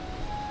bit.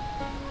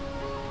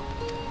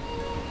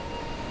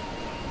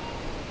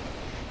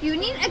 You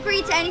needn't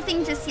agree to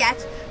anything just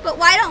yet, but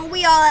why don't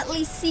we all at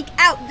least seek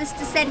out this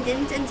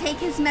descendant and take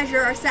his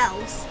measure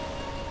ourselves?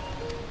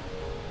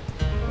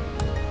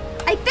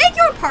 I beg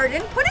your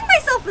pardon, putting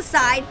myself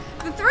aside,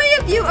 the three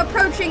of you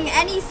approaching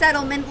any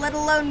settlement, let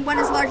alone one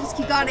as large as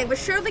Kugane, would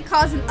surely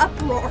cause an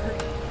uproar.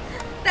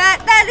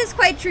 That is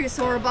quite true,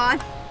 Sorbonne.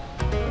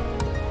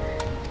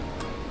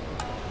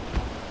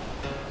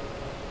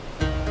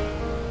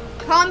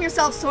 Calm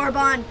yourself,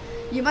 Sorbonne.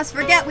 You must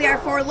forget we are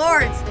four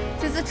lords.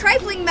 'Tis a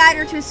trifling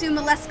matter to assume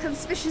a less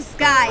conspicuous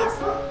guise.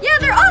 Yeah,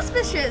 they're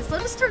auspicious.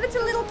 Let us turn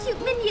into little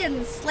cute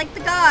minions, like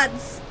the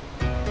gods.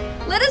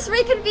 Let us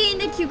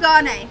reconvene in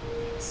Kugane.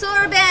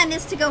 Sorbonne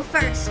is to go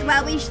first,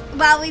 while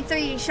we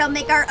three shall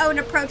make our own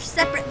approach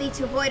separately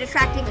to avoid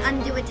attracting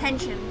undue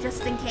attention,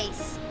 just in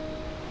case.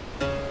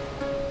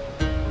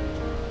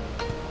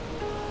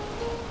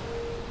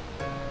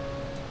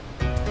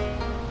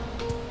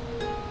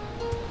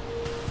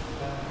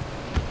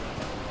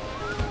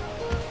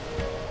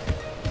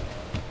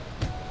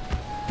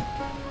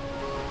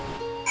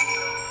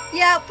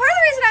 Yeah, part of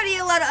the reason I would eat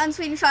a lot of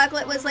unsweetened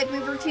chocolate was like we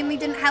routinely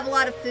didn't have a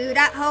lot of food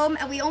at home,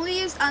 and we only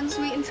used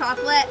unsweetened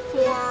chocolate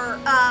for,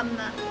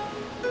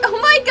 oh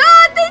my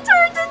god, they're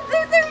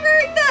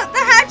wearing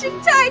the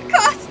Hatching Tide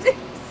costumes!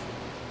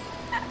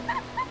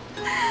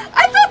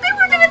 I thought they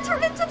were gonna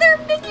turn into their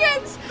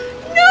minions!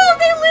 No,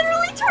 they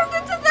literally turned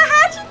into the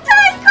Hatching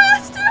Tide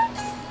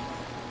costumes!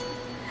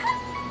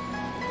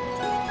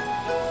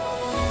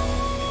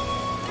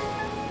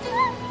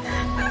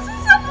 This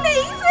is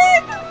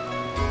amazing!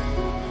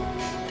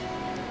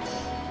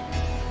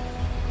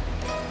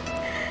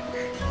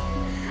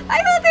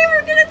 I thought they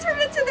were gonna turn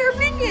into their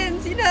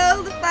minions, you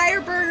know, the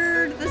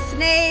Firebird, the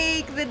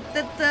Snake, the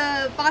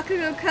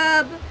Bakugo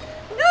Cub.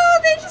 No,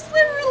 they just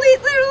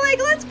they're like,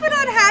 let's put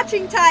on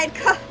Hatching Tide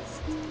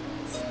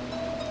costumes.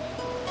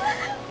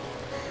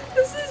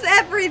 This is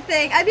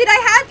everything. I mean,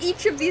 I have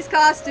each of these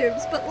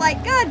costumes, but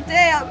like,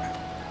 goddamn.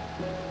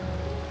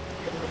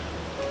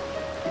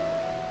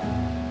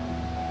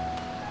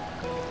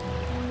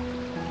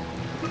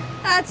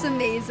 That's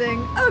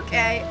amazing.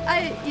 Okay,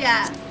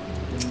 yeah.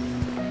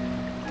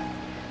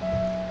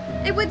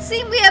 It would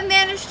seem we have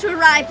managed to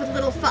arrive with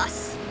little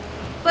fuss,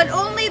 but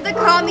only the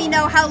Kami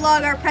know how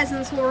long our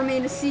presence will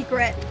remain a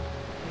secret.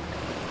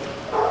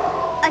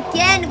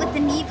 Again, with the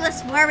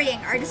needless worrying,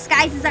 our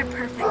disguises are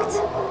perfect.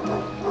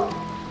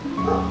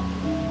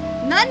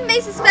 None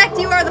may suspect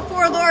you are the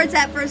four lords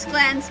at first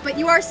glance, but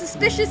you are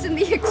suspicious in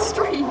the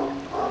extreme.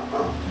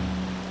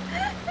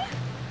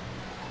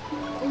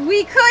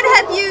 We could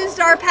have used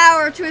our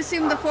power to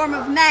assume the form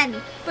of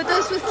men, but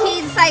those with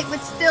keen sight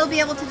would still be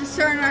able to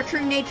discern our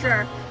true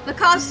nature. The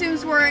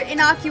costumes were an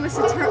innocuous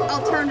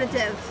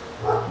alternative.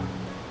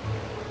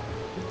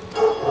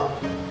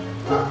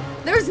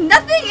 There's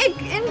nothing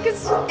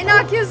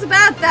innocuous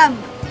about them.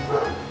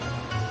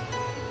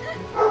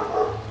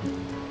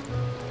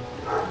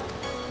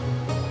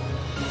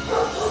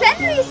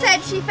 Senri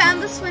said she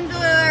found the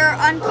swindler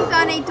on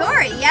Kugane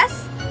Dori,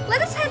 yes?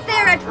 Let us head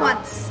there at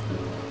once.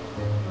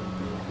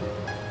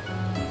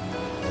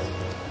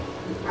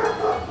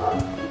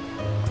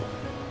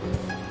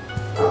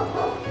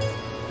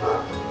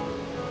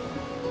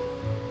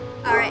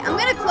 Alright, I'm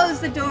gonna close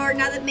the door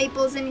now that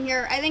Maple's in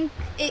here. I think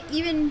it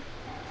even...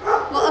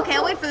 Well, okay,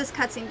 I'll wait for this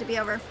cutscene to be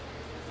over.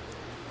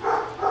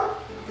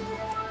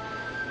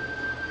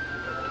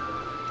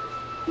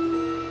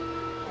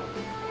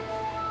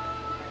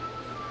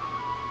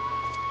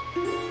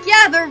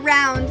 Gather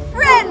round,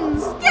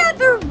 friends!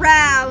 Gather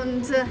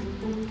round!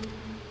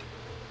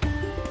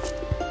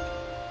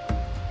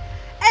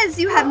 As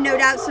you have no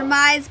doubt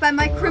surmised by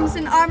my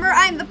crimson armor,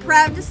 I am the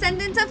proud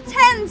descendant of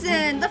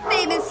Tenzin, the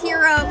famous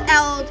hero of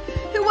Eld,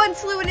 who once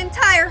slew an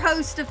entire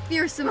host of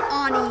fearsome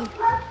Oni.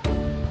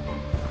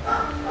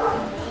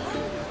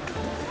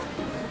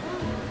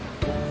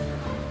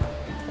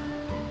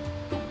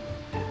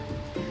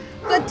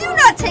 But do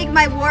not take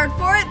my word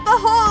for it,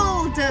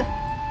 behold!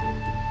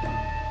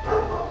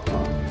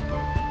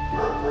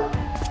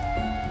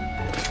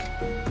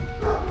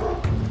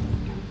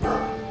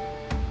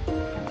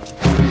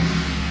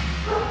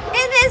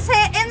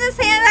 In this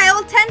hand I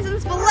hold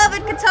Tenzin's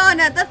beloved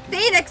katana, the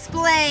Phoenix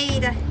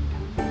Blade!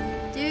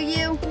 Do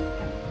you?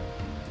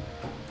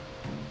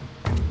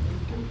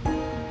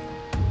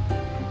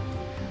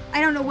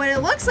 I don't know what it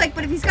looks like,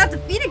 but if he's got the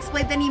Phoenix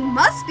Blade, then he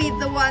must be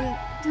the one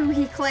who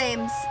he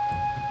claims.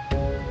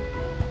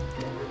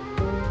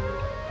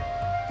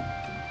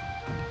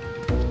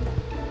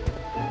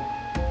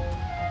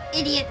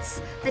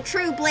 Idiots! The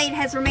true blade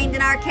has remained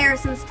in our care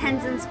since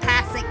Tenzin's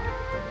passing.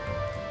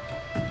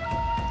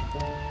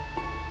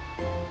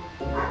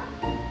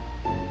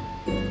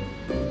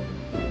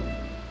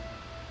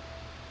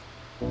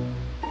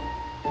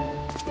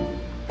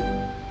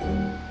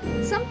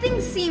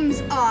 Something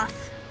seems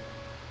off.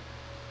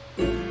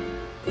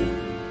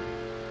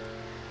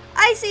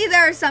 I see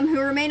there are some who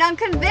remain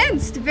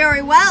unconvinced.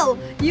 Very well.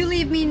 You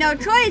leave me no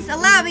choice.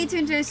 Allow me to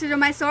introduce you to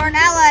my sworn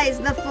allies,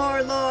 the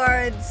Four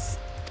Lords.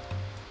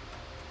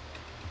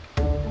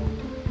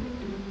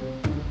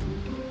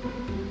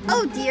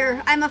 Oh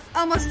dear, I'm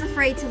almost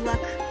afraid to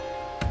look.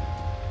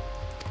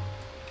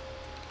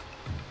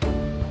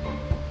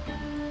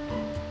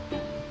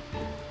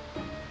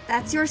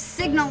 That's your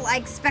signal. I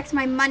expect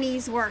my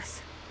money's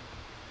worth.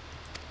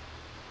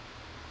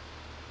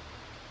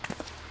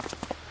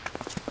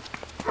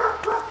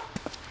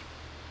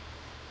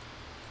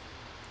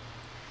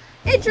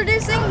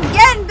 Introducing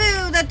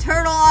Genbu, the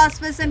turtle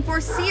auspice and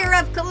foreseer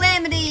of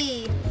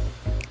calamity.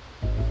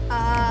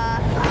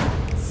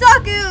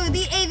 Saku,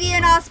 the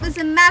avian auspice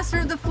and master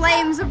of the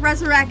flames of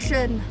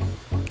resurrection.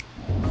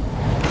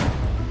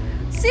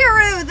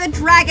 Siru, the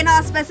dragon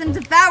auspice and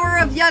devourer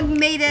of young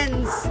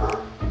maidens.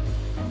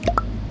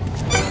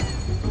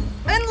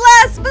 And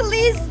last but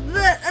least,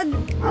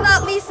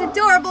 not least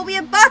adorable, we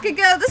have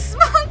Bakugo, the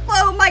small.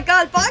 Oh my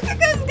god,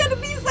 Bakugo's gonna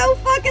be so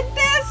fucking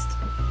pissed.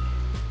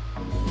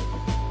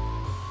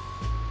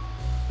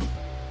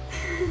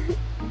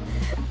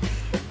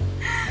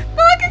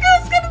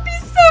 Bakugo's gonna be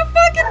so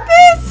fucking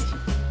pissed.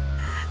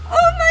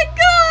 Oh my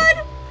god.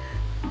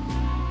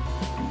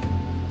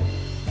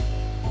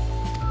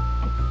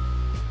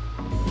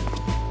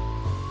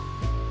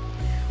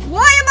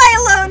 Why am I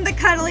alone, the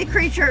cuddly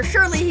creature?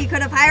 Surely he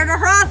could have hired a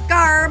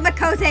Hrothgar or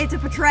Makote to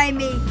portray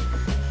me.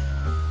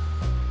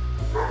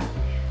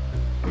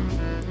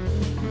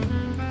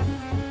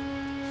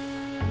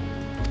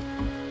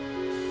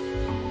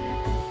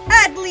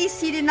 At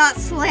least he did not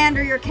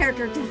slander your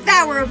character,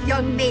 devourer of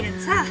young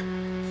maidens, huh?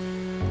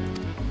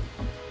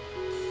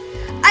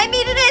 I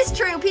mean, it is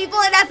true, people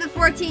in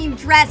FF14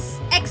 dress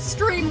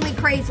extremely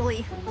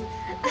crazily.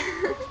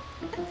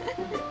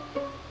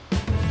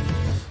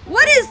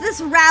 What is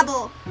this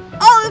rabble?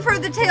 All who've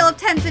heard the tale of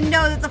Tenzin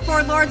know that the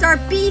four lords are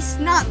beasts,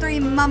 not three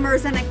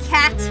mummers and a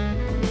cat.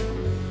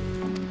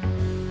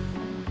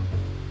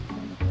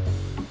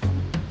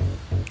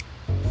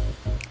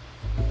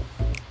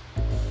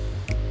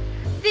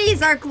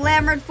 These are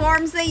glamoured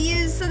forms they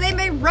use so they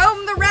may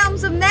roam the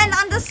realms of men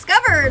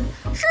undiscovered.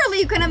 Surely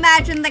you can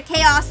imagine the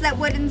chaos that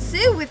would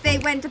ensue if they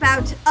went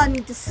about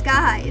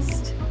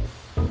undisguised.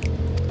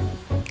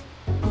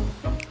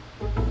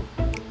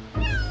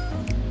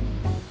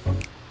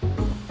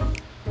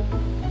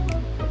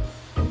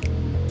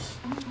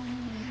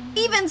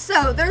 Even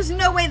so, there's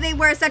no way they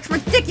wear such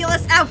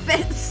ridiculous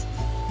outfits.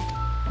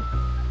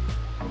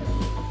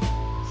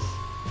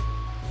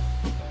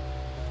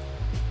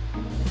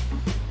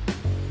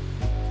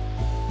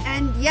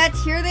 And yet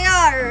here they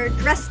are,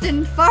 dressed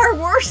in far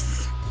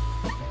worse.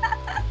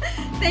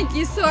 Thank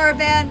you,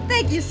 Soraban.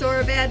 Thank you,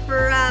 Soraban,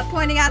 for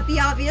pointing out the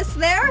obvious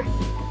there.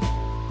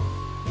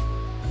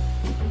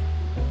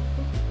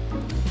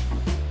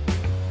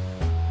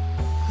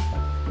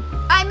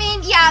 I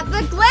mean, yeah,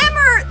 the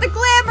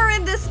glamour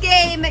in this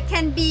game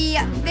can be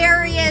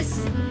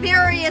various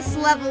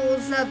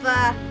levels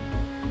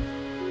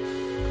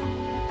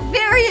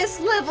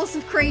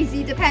of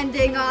crazy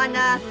depending on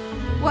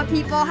what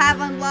people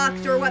have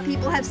unlocked or what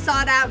people have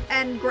sought out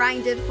and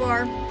grinded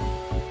for.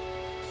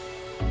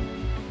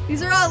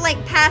 These are all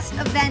like past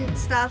event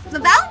stuff. The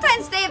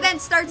Valentine's Day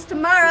event starts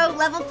tomorrow,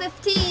 level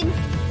 15.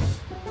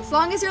 As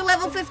long as you're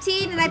level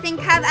 15 and I think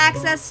have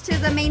access to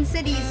the main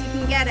cities, you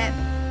can get it.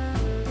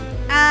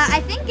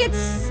 I think it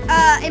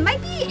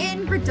might be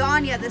in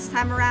Gridania this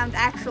time around,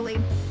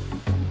 actually.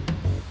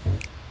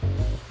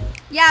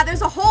 Yeah,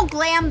 there's a whole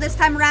glam this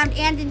time around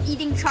and an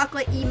eating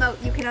chocolate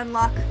emote you can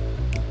unlock.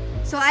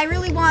 So I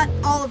really want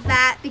all of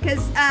that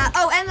because,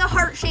 oh, and the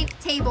heart-shaped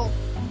table.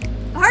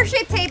 The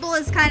heart-shaped table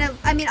is kind of,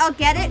 I mean, I'll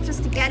get it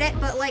just to get it,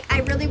 but like,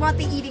 I really want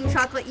the eating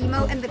chocolate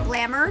emote and the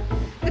glamour.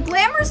 The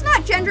glamour's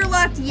not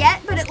gender-locked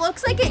yet, but it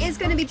looks like it is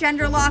going to be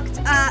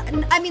gender-locked.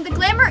 I mean, the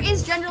glamour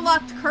is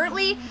gender-locked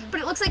currently, but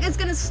it looks like it's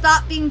going to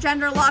stop being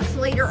gender-locked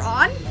later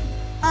on.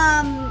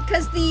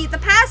 Because the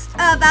past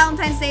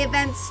Valentine's Day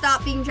events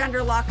stopped being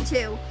gender-locked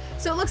too.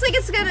 So it looks like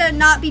it's going to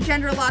not be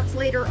gender-locked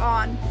later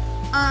on.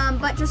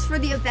 But just for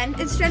the event,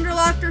 it's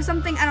gender-locked or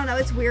something. I don't know,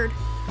 it's weird.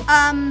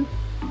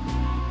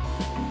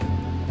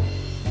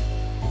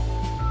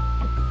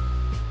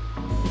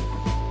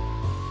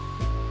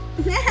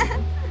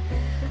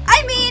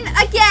 I mean,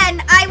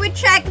 again, I would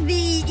check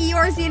the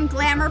Eorzean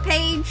Glamour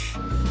page,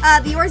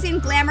 the Eorzean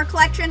Glamour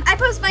collection. I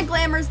post my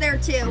glamours there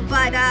too,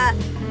 but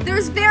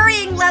there's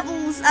varying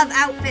levels of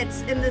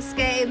outfits in this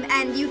game,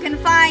 and you can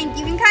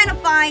kind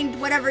of find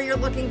whatever you're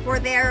looking for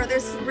there.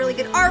 There's really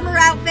good armor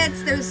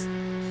outfits, there's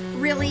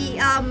really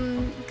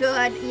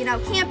good, you know,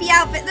 campy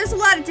outfit. There's a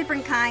lot of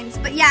different kinds,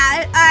 but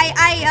yeah,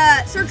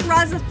 I search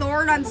Raza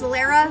Thorn on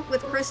Zalera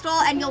with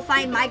Crystal, and you'll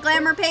find my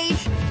glamour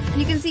page.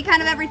 You can see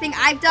kind of everything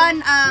I've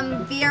done,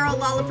 Viera,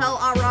 Lalafell,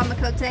 Aura,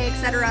 Makote,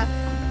 etc.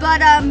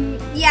 But,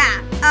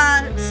 yeah,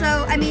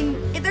 so, I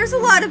mean, there's a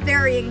lot of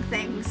varying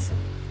things.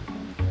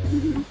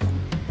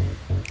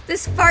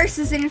 This farce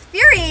is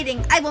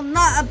infuriating. I will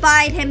not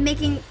abide him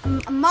making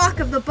a mock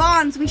of the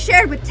bonds we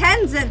shared with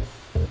Tenzin.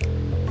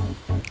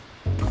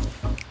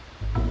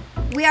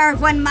 We are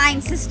of one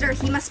mind, sister.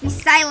 He must be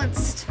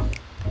silenced.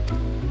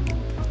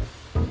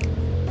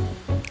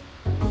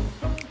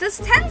 Does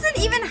Tenzin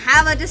even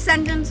have a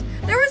descendant?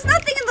 There was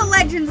nothing in the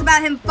legends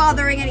about him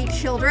fathering any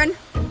children.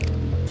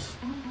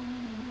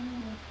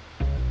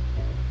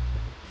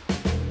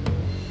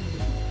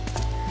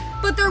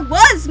 But there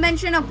was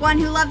mention of one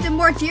who loved him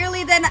more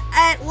dearly than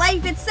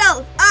life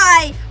itself.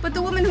 Aye, but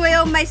the woman who I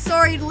owe my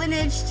storied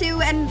lineage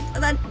to, and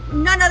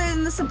none other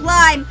than the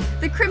sublime,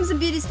 the crimson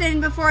beauty standing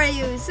before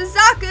you,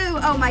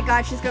 Suzaku. Oh my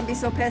god, she's gonna be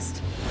so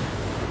pissed.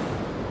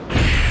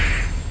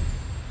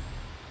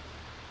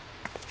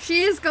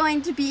 She is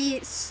going to be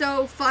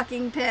so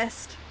fucking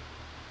pissed.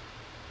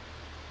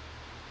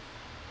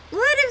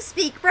 Let him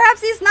speak.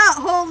 Perhaps he's not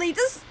wholly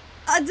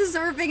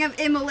deserving of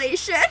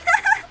immolation.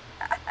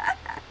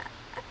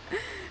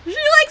 She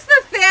likes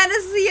the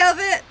fantasy of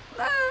it.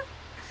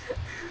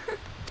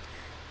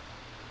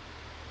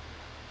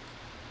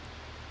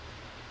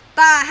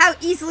 Bah, how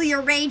easily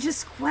your rage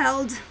is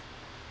quelled.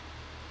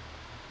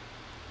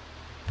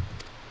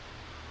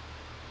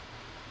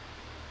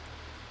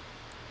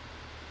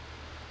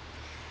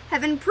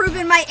 Having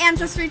proven my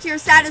ancestry to your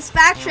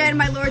satisfaction,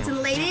 my lords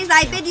and ladies,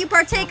 I bid you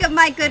partake of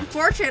my good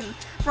fortune,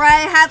 for I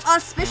have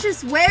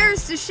auspicious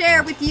wares to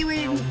share with you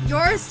and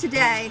yours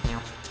today.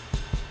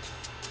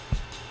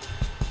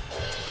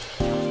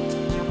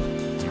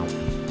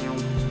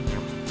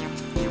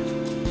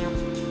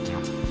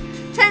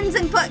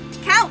 Tenzin put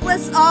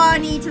countless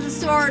ani to the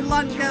sword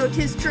long ago,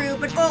 'tis true,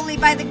 but only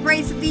by the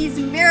grace of these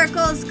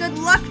miracles, good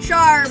luck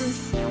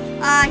charms.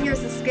 Ah,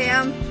 here's the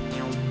scam.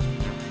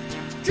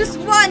 Just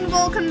one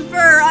will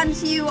confer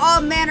unto you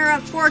all manner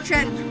of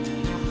fortune.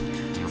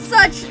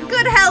 Such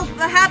good health,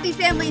 a happy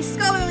family,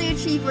 scholarly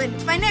achievement,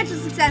 financial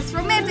success,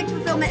 romantic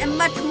fulfillment, and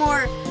much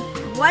more.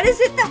 What is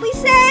it that we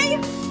say?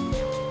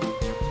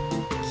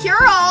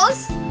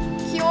 Cure-alls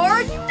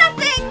cure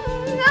nothing.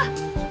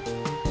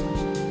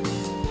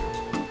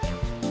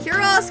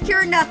 Cure-alls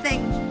cure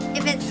nothing.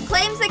 If it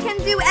claims it can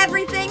do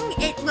everything,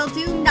 it will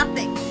do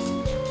nothing.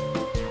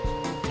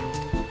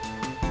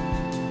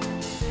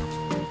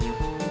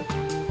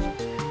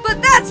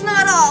 But that's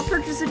not all.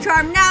 Purchase a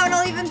charm now and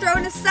I'll even throw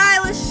in a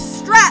stylish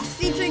strap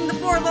featuring the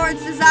Four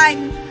Lords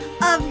design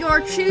of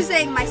your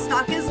choosing. My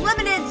stock is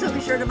limited, so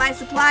be sure to buy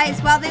supplies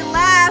while they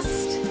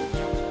last.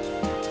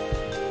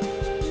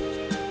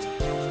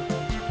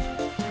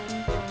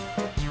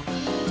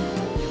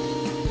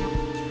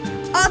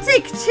 I'll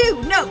take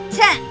 2, no,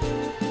 10.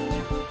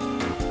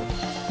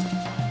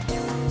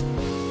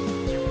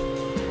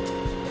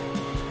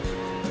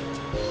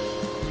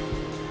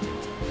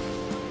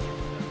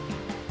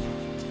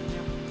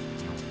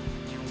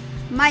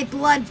 My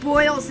blood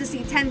boils to see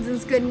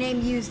Tenzin's good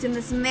name used in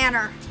this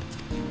manner.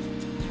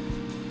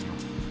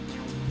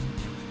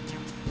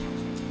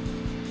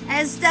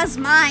 As does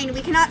mine,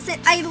 we cannot sit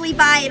idly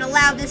by and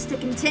allow this to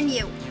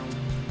continue.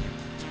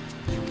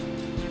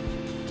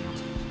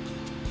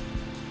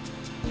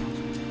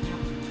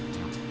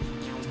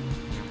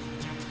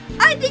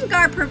 I think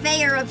our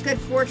purveyor of good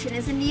fortune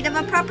is in need of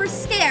a proper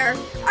scare.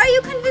 Are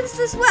you convinced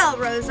as well,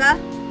 Rosa?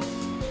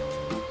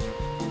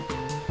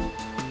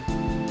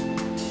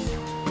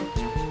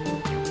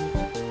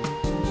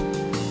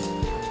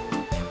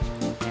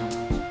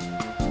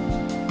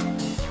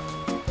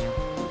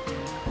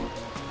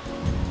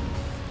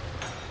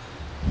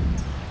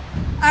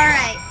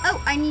 Alright.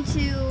 Oh, I need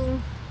to...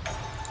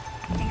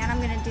 Hang on, I'm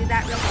gonna do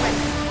that real quick.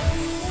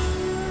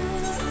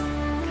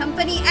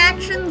 Company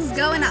actions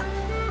going up.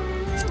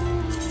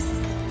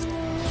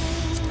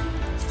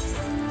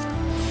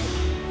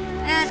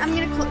 And I'm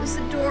gonna close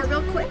the door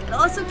real quick and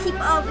also keep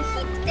all the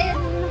heat in.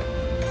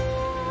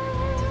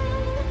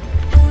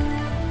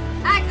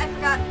 I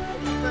forgot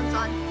headphones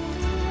on.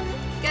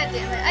 God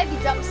damn it, I'd be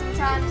dumb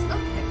sometimes.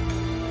 Okay.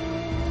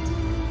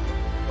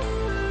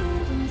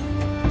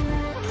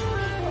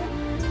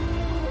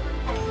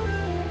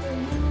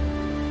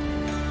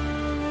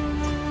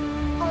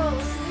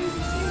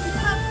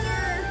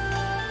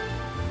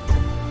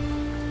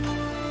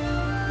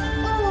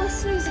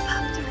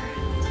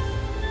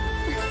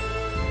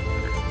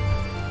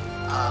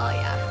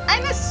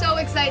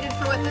 Excited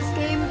for what this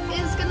game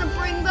is gonna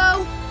bring,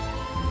 though.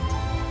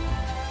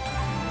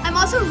 I'm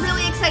also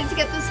really excited to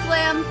get this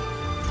glam.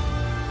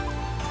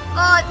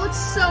 Oh, it looks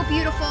so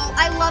beautiful.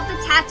 I love the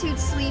tattooed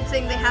sleeve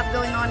thing they have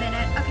going on in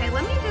it. Okay,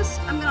 let me just,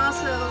 I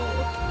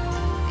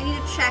need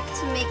to check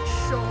to make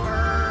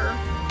sure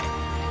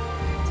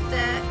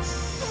that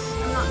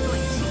I'm not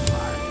going too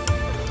far.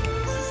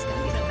 This is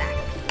gonna be the back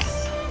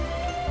piece.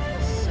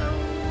 So,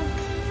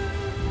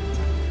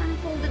 kind of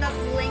hold it up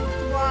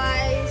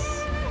lengthwise.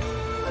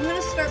 I'm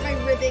gonna start my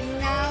ribbing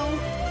now.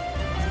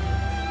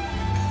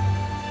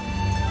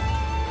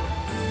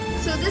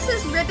 So this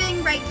is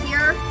ribbing right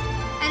here,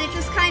 and it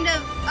just kind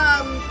of,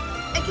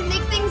 it can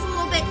make things a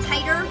little bit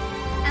tighter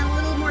and a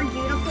little more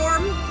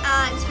uniform.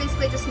 It's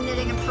basically just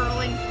knitting and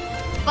purling,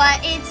 but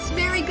it's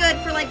very good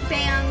for like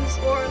bands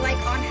or like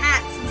on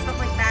hats and stuff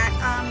like that,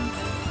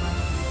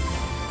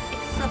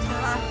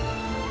 etc.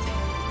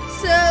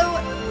 So,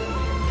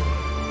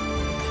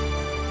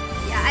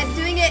 yeah, I'm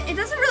doing it. It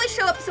doesn't really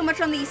show up so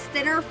much on these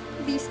thinner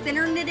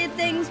knitted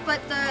things,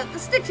 but the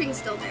stitching's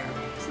still there.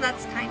 So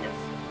that's kind of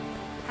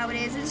how it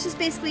is. It's just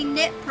basically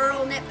knit,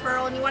 purl,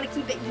 and you want to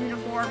keep it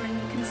uniform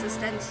and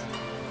consistent.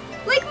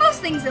 Like most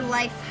things in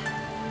life.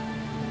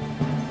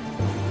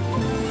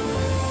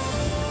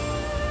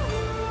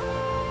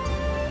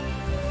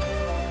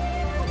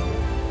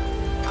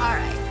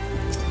 Alright.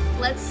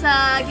 Let's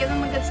give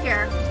them a good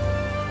scare.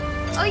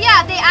 Oh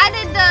yeah, I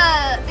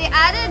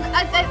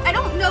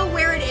don't know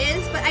where it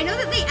is, but I know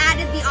that they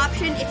added the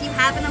option if you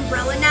have an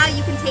umbrella now,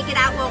 you can take it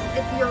out while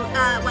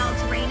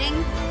it's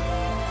raining.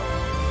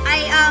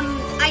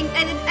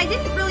 I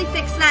didn't really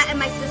fix that in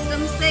my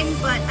systems thing,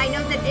 but I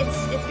know that it's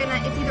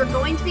either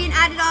going to be an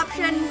added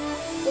option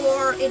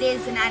or it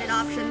is an added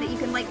option that you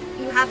can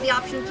you have the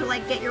option to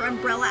get your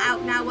umbrella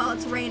out now while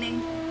it's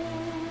raining.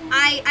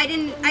 I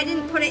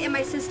didn't put it in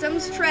my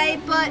systems tray,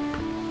 but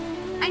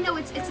I know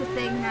it's a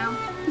thing now.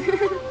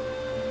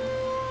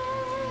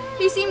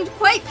 He seemed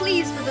quite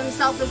pleased with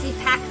himself as he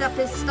packed up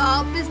his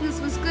stall. Business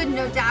was good,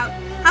 no doubt.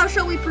 How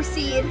shall we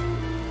proceed?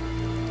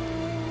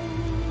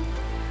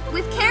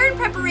 With care and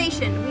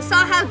preparation, we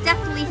saw how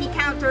deftly he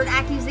countered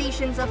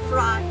accusations of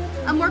fraud.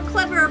 A more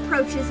clever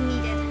approach is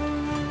needed.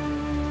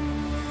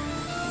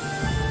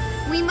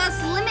 We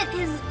must limit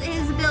his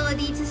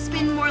ability to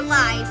spin more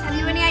lies. Have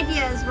you any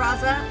ideas,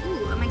 Raza?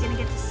 Ooh, am I gonna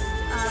get this?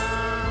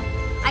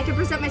 I could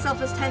present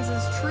myself as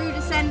Tenzin's true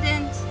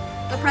descendant.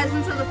 The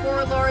presence of the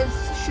Four Lords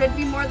should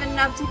be more than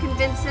enough to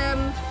convince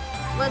him.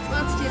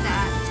 Let's do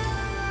that.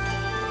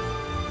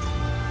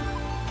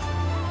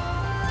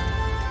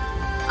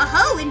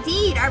 Oh,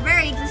 indeed, our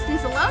very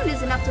existence alone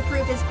is enough to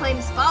prove his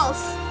claims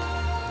false.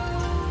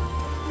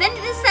 Then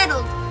it is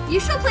settled. You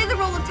shall play the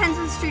role of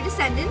Tenzin's true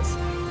descendant,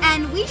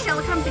 and we shall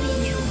accompany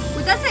you.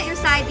 With us at your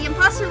side, the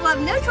imposter will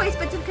have no choice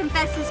but to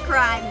confess his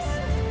crimes.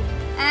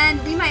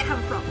 And we might have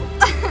a problem.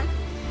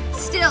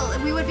 Still,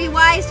 we would be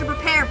wise to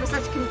prepare for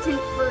such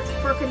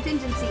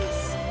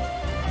contingencies.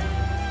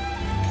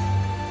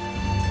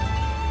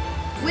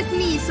 With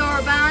me,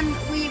 Soroban,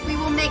 we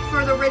will make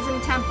for the Risen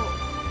Temple.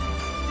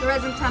 The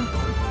Risen Temple.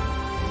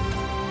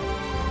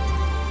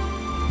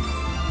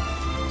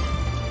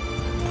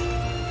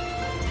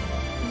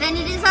 Then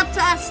it is up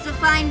to us to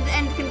find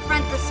and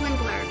confront the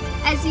swindler.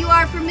 As you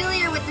are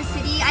familiar with the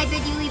city, I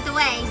bid you lead the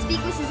way.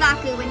 Speak with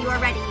Suzaku when you are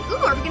ready.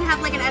 Ooh, are we gonna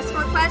have an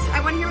escort quest? I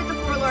want to hear what the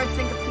Four Lords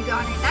think of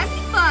Kugane. That'd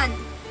be fun.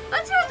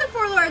 Let's hear what the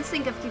Four Lords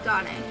think of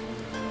Kugane.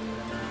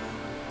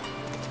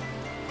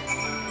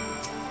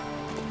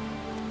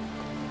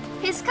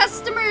 His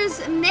customers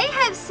may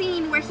have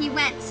seen where he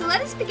went, so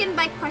let us begin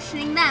by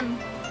questioning them.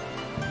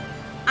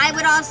 I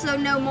would also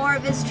know more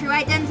of his true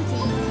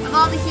identity. Of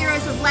all the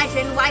heroes of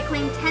legend, why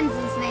claim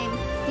Tenzin's name?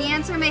 The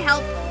answer may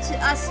help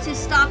us to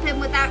stop him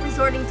without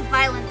resorting to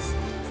violence,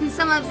 since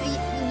some of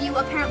you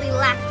apparently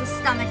lack the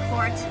stomach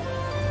for it.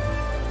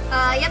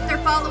 Yep,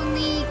 they're following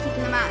me,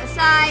 keeping them out of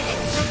sight,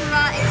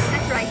 etc.,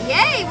 etc.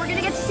 Yay! We're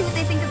gonna get to see what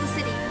they think of the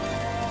city.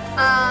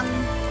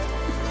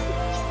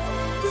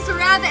 Just a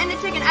rabbit and a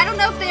chicken. I don't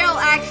know if they'll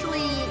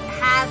actually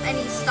have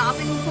any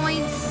stopping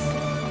points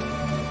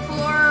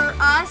for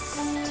us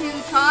to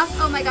talk.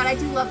 Oh my god, I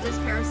do love this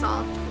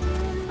parasol.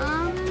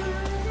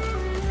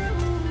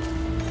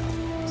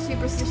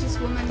 Superstitious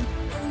woman.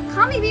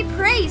 Kami be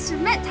praised to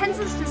have met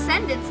Tenzin's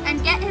descendants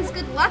and get his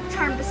good luck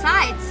charm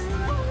besides.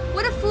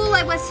 What a fool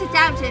I was to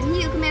doubt him,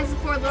 he who commands the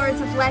Four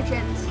Lords of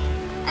Legend.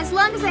 As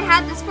long as I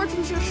have this,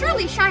 fortune shall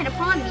surely shine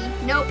upon me.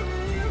 Nope.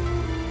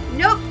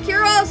 Nope,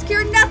 cure-alls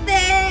cure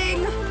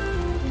nothing!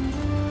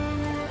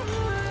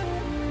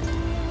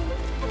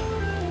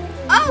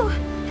 Oh,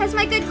 has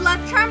my good luck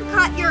charm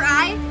caught your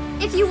eye?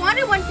 If you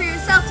wanted one for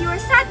yourself, you are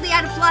sadly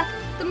out of luck.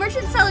 The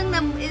merchant selling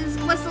them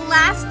was the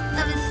last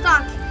of his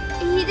stock.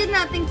 He did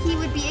not think he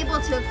would be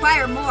able to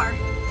acquire more.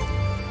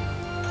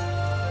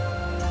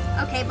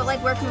 Okay, but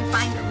where can we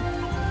find them?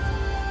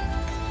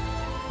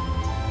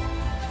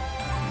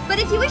 But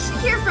if you wish to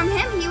hear from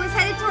him, he was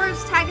headed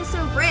towards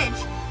Tagaso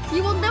Bridge.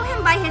 You will know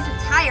him by his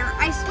attire.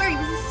 I swear he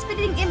was a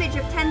spitting image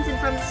of Tenzin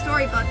from the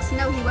storybooks.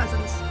 No, he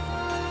wasn't.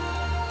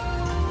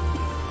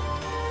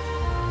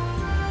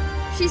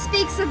 She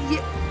speaks of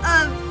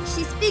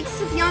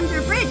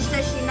yonder bridge,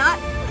 does she not?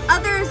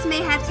 Others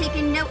may have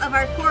taken note of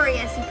our quarry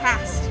as he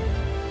passed.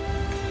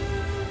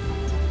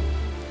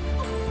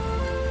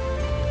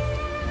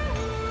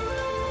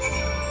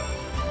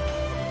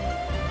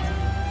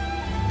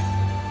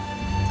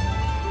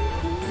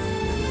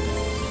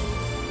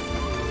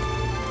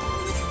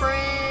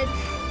 Bridge.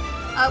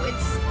 Oh,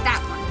 it's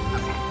that one.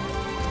 Okay.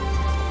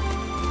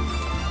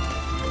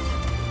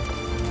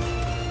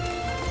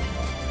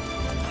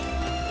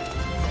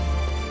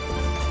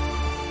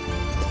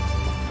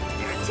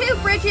 There are 2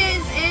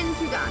 bridges in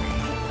Kugane.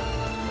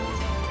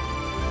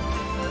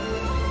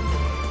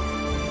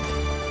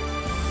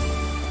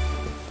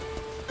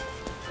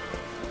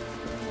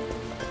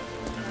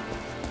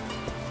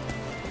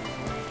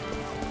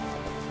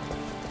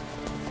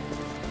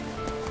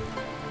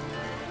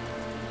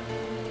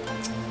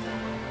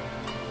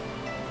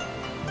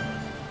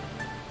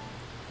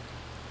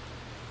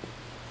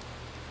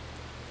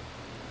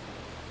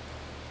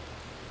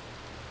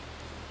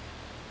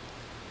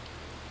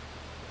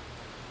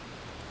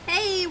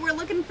 We're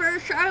looking for a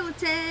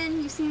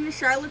charlatan. You seen a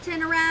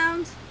charlatan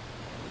around?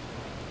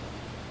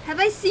 Have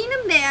I seen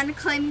a man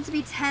claiming to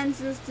be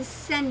Tenzin's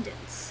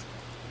descendant?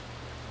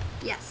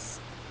 Yes.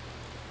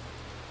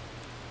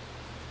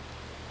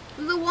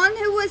 The one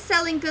who was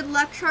selling good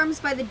luck charms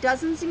by the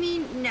dozens, you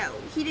mean? No,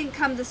 he didn't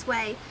come this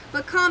way.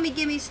 But call me,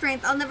 give me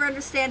strength. I'll never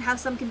understand how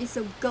some can be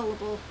so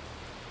gullible.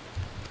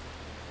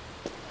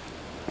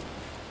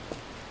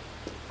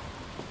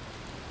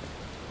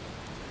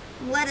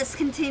 Let us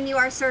continue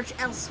our search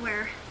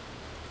elsewhere.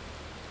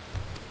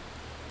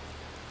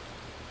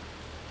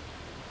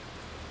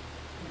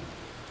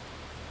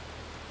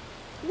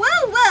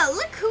 Well,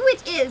 look who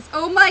it is.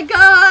 Oh my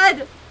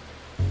god!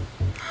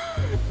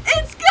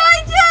 It's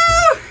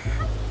Kaido!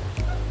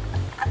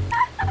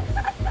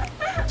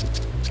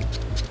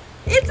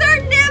 It's our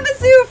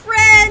Namazu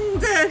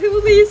friend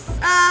who Lise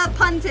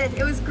punted.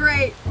 It was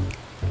great.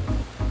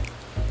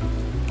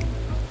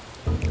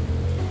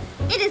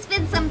 It has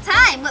been some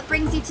time. What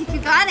brings you to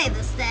Kugane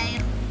this day?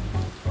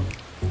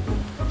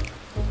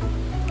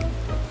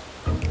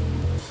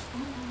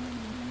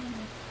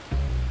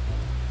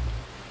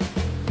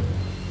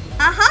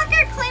 A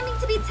hawker claiming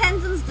to be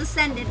Tenzin's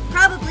descendant.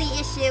 Probably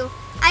Issue.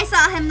 I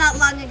saw him not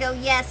long ago.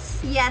 Yes,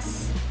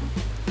 yes.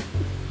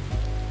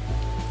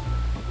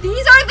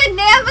 These are the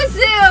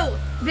Namazu!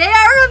 They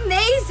are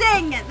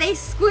amazing! They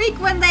squeak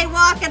when they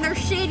walk and they're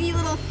shady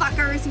little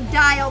fuckers who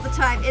die all the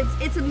time.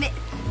 It's amazing.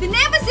 The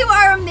Namazu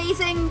are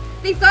amazing.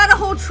 They've got a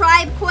whole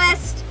tribe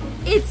quest.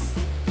 It's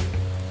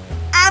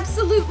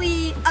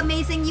absolutely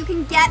amazing. You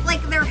can get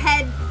like their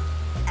head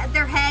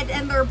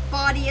and their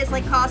body as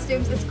like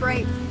costumes. It's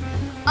great.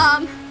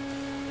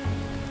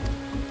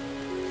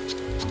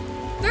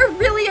 They're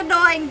really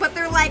annoying, but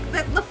they're like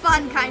the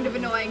fun kind of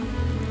annoying.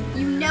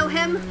 You know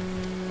him?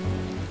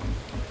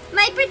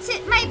 My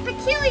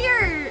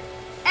peculiar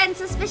and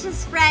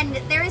suspicious friend.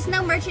 There is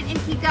no merchant in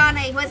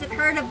Kugane who hasn't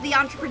heard of the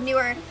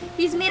entrepreneur.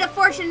 He's made a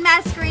fortune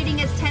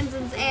masquerading as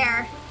Tenzin's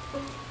heir.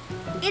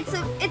 It's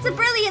a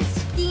brilliant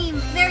scheme,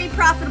 very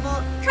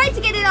profitable. Tried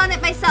to get in on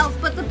it myself,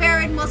 but the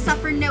Baron will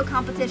suffer no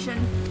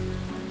competition.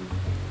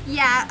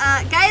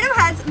 Yeah, Gaido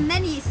has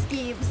many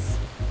schemes.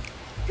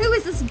 Who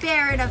is this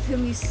Baron of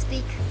whom you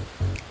speak?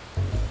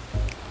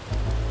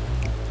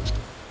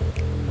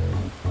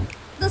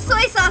 The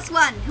soy sauce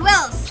one. Who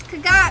else?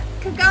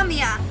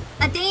 Kagamiya.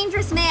 A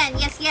dangerous man.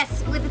 Yes,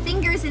 yes. With the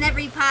fingers in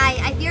every pie.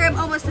 I fear him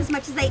almost as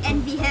much as I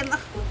envy him.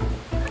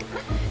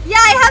 Yeah,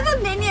 I have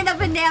a minion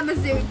of a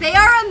Namazu. They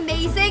are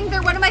amazing.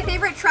 They're one of my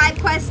favorite tribe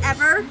quests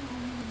ever.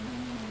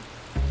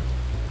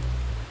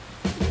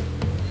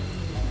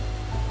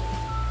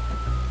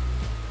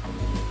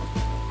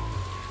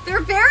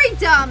 They're very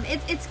dumb.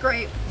 It's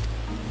great.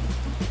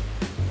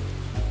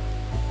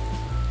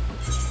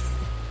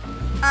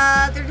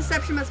 Their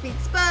deception must be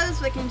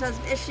exposed. Wicked does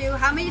Issue.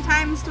 How many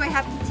times do I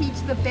have to teach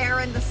the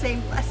Baron the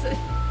same lesson?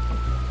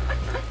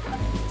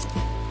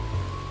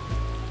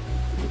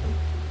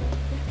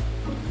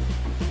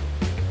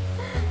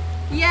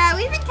 Yeah,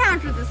 we've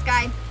encountered this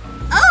guy.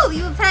 Oh,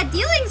 you have had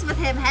dealings with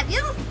him, have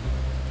you?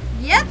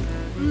 Yep,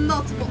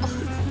 multiple.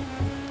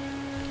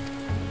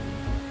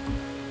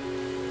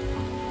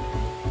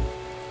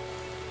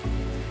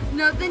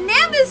 No, the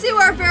Namazu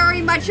are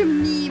very much a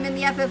meme in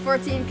the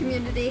FF14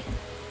 community.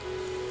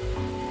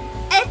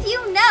 If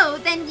you know,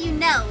 then you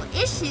know.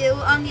 Issue,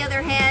 on the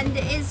other hand,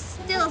 is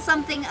still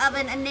something of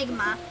an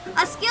enigma.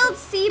 A skilled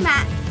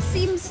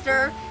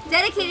seamster,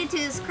 dedicated to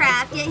his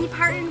craft, yet he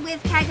partnered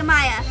with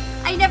Kagamiya.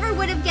 I never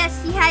would have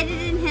guessed he had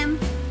it in him.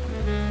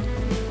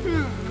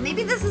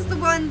 Maybe this is the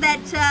one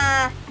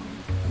that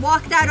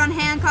walked out on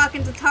Hancock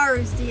and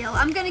Tataru's deal.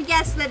 I'm gonna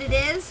guess that it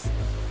is.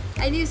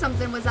 I knew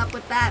something was up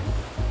with that.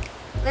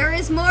 There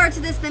is more to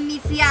this than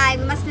meets the eye.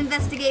 We must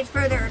investigate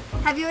further.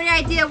 Have you any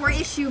idea where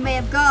Issue may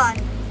have gone?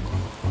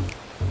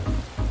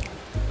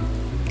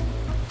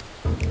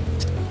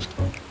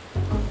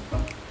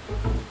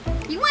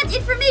 You want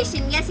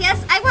information? Yes,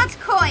 yes. I want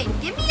coin.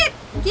 Give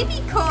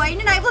me coin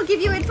and I will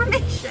give you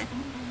information.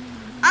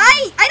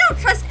 I don't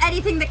trust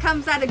anything that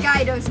comes out of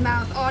Gaido's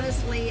mouth,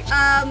 honestly.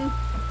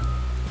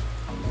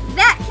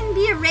 That can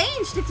be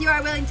arranged if you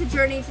are willing to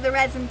journey to the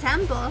Resin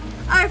Temple.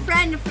 Our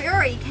friend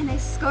Fury can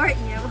escort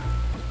you.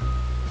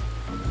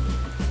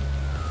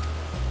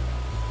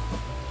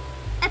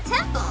 A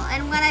temple,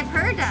 and what I've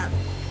heard of.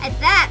 At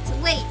that,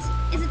 wait,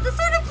 is it the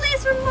sort of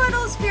place where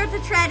mortals fear to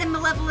tread and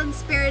malevolent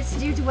spirits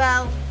do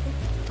dwell?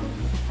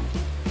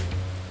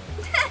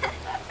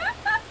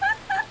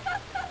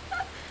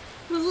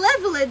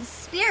 Malevolent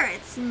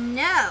spirits?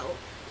 No.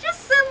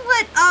 Just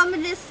somewhat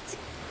ominous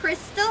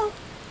crystal.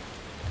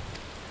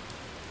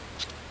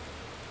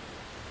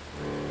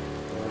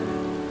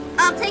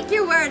 I'll take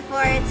your word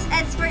for it.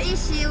 As for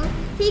Issue,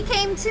 he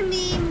came to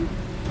me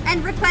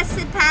and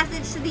requested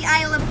passage to the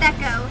Isle of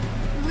Beko,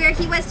 where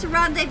he was to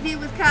rendezvous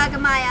with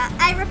Kagamiya.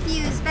 I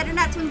refused. Better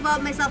not to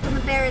involve myself in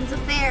the Baron's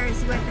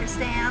affairs, you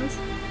understand?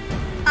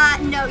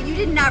 No, you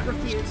did not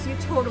refuse. You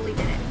totally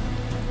did it.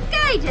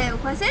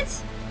 Gaido, was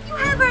it? You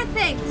have our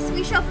things.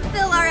 We shall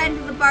fulfill our end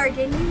of the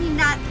bargain. You need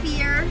not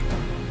fear.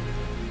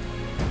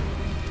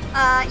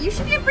 You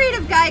should be afraid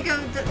of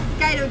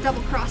Gaido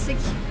double-crossing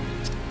you.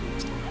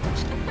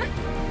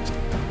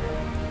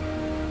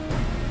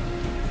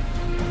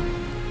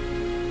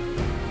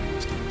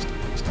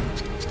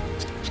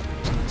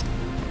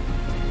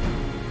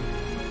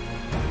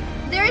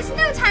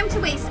 no time to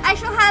waste. I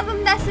shall have a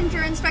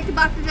messenger instruct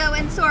Bakugo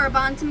and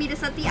Soroban to meet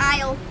us at the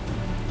Isle.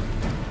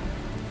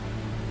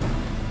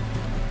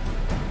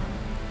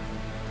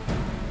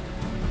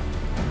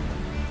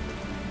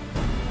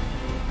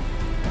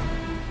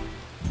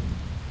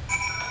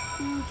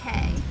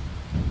 Okay.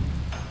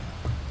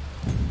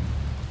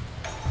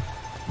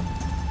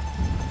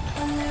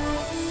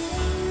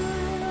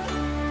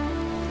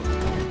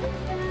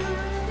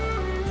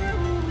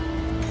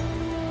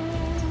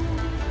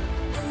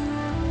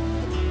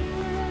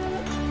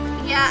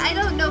 Yeah, I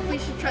don't know if we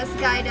should trust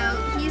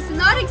Gaido. He's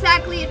not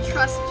exactly a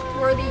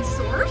trustworthy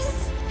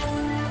source.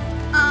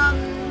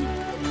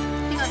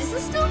 Hang on, is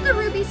this still in the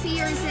Ruby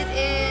Sea or is it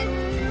in...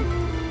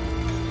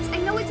 I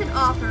know it's in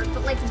Authored,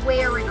 but like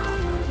where in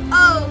Authored?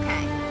 Oh,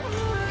 okay.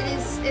 It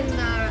is in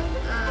the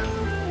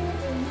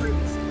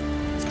Ruby Sea.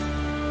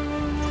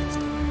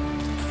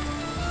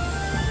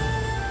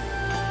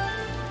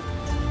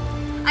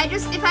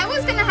 If I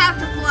was gonna have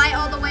to fly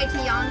all the way to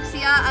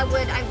Yangtze, I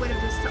would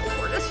have just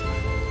teleported.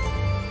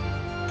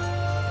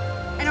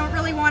 I don't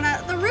really want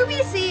to... The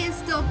Ruby Sea is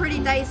still pretty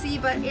dicey,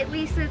 but at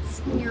least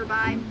it's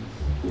nearby.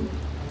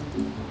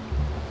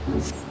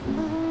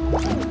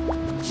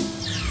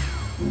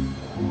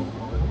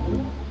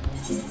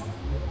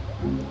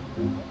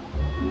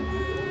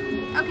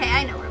 Okay,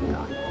 I know where I'm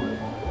going.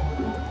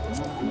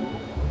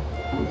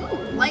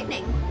 Ooh,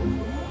 lightning.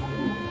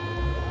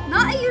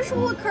 Not a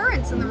usual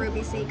occurrence in the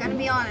Ruby Sea, gonna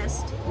be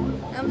honest.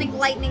 I don't think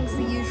lightning's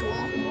the usual.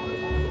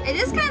 It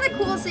is kind of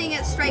cool seeing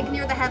it strike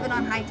near the Heaven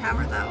on High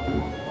Tower, though.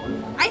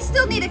 I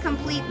still need to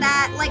complete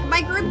that. Like,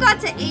 my group got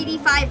to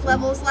 85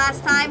 levels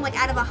last time, like,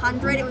 out of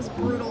 100. It was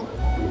brutal.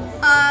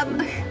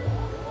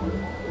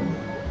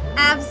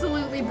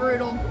 Absolutely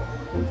brutal.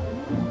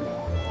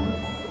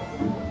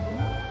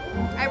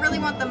 I really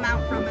want the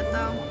mount from it,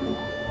 though.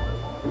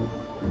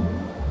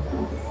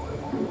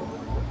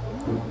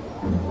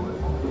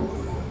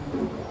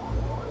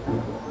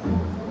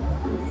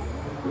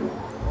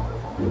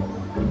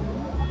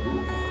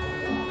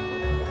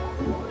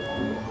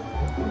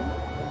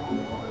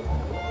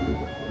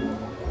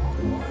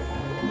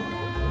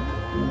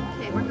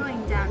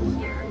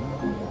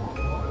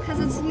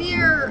 It's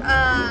near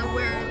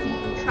where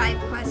the tribe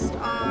quests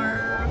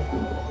are.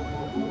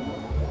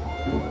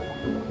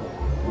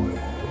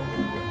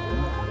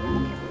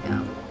 Here we go.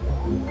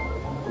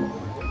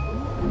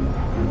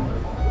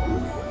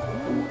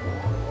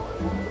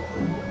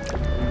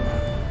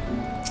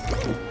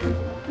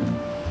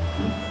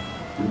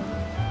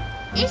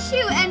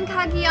 Isshu and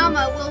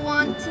Kageyama will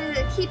want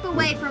to keep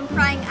away from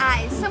prying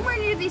eyes, somewhere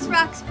near these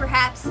rocks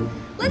perhaps.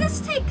 Let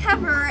us take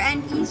cover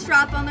and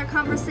eavesdrop on their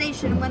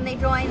conversation when they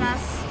join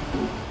us.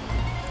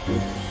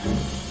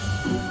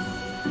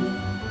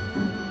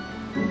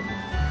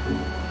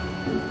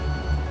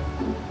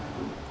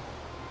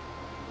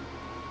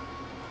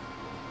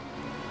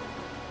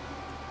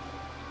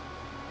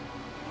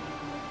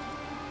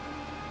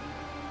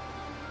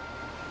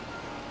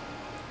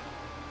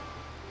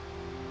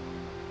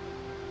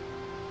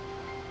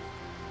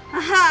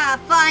 Aha!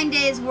 Fine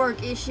day's work,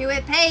 Isshu.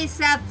 It pays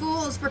to have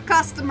fools for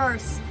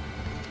customers.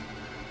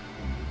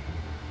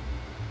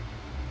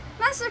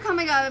 Master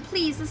Kamigawa,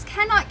 please, this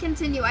cannot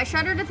continue. I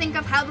shudder to think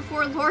of how the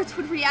four lords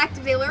would react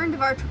if they learned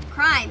of our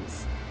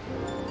crimes.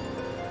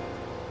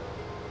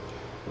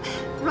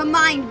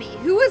 Remind me,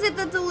 who was it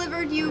that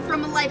delivered you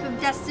from a life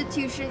of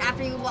destitution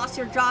after you lost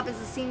your job as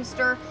a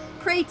seamster?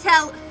 Pray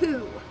tell,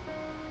 who?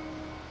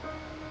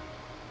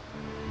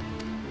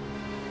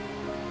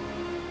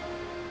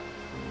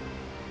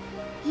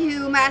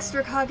 You,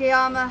 Master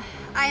Kageyama,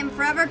 I am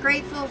forever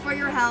grateful for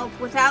your help,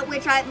 without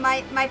which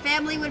my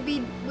family would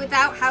be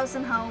without house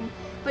and home.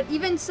 But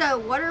even so,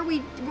 what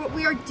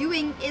we are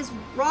doing is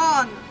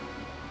wrong.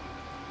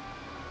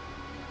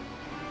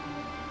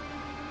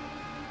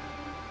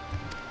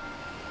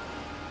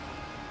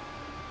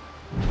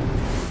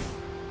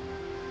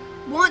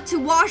 Want to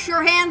wash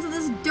your hands of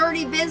this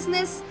dirty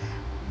business?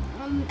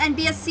 And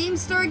be a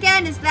seamster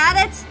again, is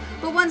that it?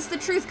 But once the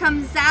truth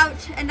comes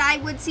out, and I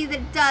would see that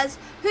it does,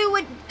 who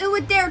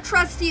would dare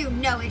trust you?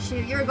 No,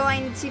 Isshu, you're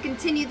going to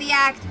continue the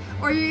act,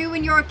 or you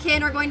and your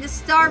kin are going to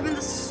starve in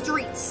the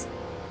streets.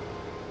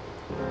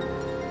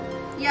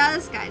 Yeah,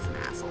 this guy's an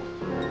asshole.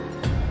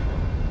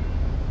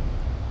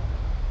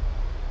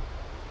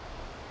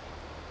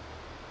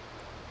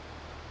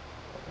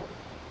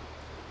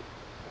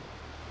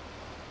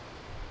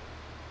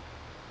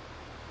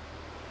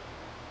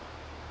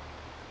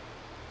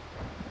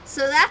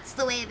 So that's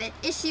the way of it.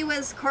 Isshu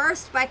was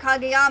coerced by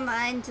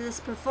Kageyama into this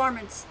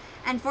performance,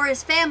 and for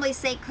his family's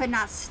sake could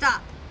not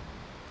stop.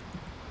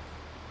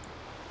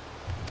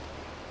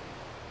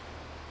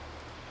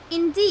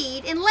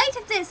 Indeed, in light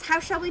of this,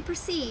 how shall we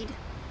proceed?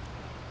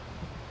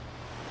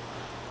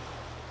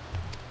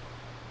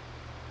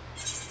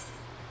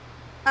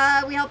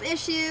 We help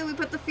Isshu, we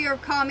put the fear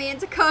of Kami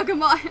into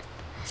Kageyama.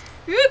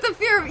 We put the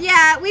fear of,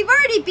 yeah, we've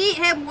already beat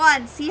him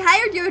once. He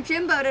hired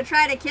Yojimbo to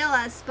try to kill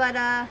us, but,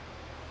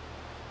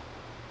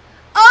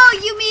 oh,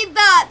 you mean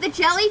the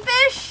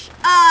jellyfish?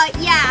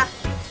 Yeah.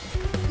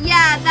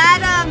 Yeah,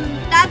 that,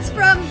 That's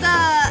from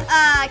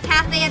the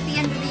Cafe at the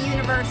End of the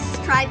Universe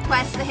Tribe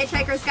Quest, the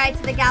Hitchhiker's Guide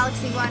to the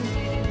Galaxy one.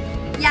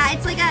 Yeah,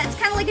 it's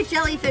kind of like a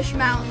jellyfish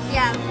mount.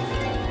 Yeah.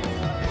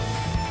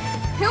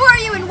 Who are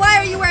you and why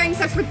are you wearing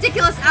such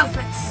ridiculous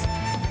outfits?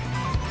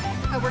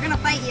 Oh, we're gonna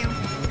fight you.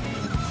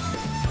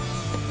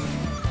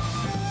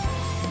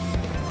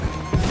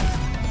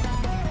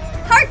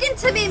 Hearken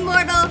to me,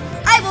 mortal.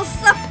 I will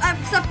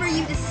suffer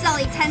you to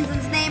sully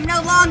Tenzin's name no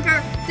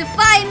longer.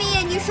 Defy me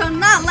and you shall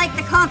not like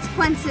the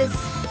consequences.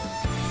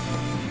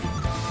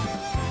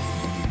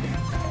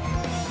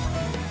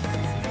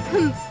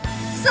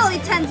 Sully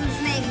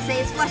Tenzin's name, you say,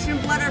 his flesh and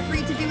blood are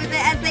free to do with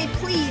it as they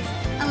please.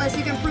 Unless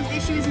you can prove the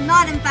issue is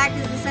not in fact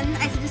his descendant,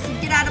 I suggest you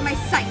get out of my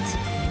sight.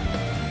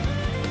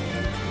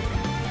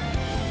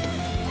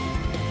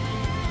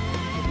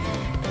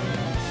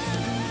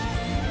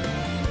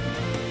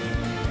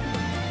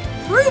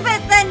 Prove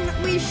it,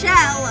 then we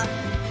shall.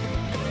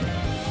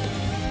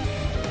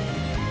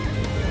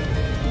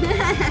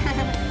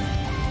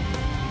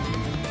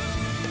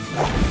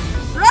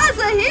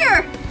 Raza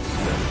here.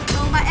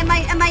 Oh,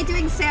 am I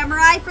doing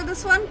samurai for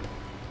this one?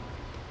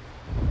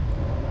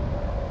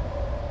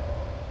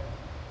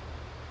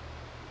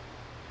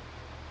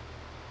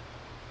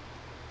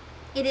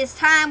 It is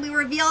time we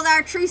revealed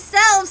our true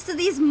selves to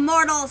these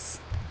mortals.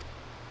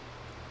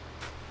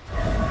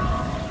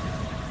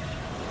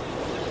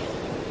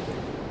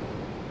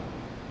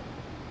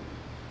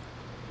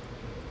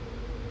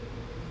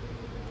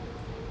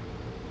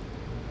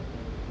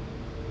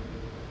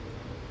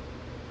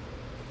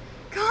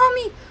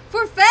 Kami,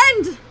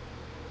 forfend!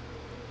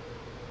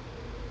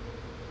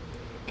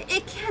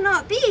 It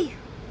cannot be.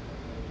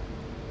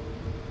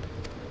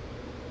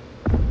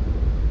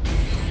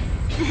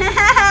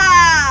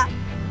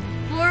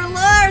 Four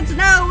lords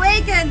now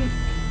awaken!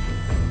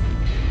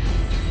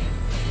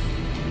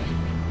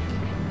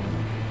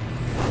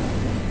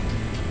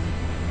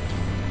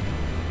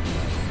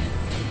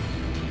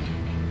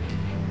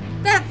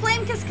 That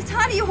flame-kissed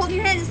katana you hold in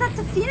your hand, is that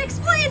the Phoenix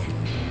Blade?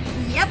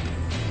 Yep.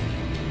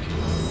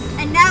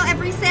 And now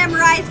every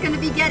samurai is gonna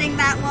be getting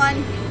that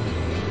one.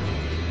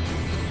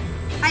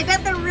 I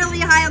bet they're really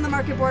high on the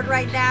market board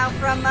right now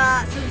from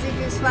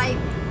Suzuku's fight.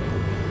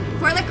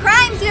 For the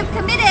crimes you have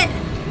committed!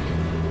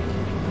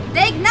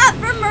 Beg not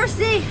for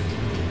mercy!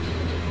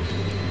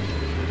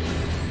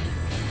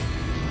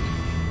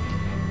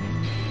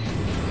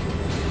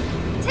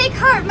 Take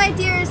heart, my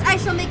dears. I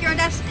shall make your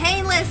deaths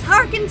painless.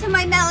 Hearken to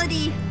my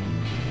melody.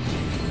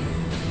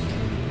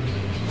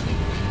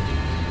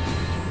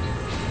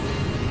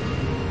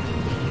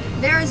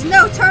 There is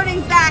no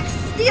turning back.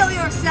 Steel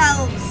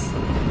yourselves.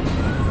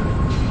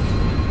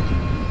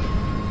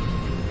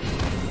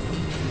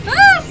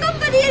 Ah,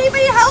 somebody,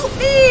 anybody help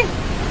me!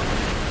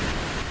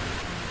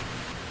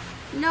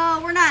 No,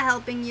 we're not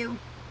helping you.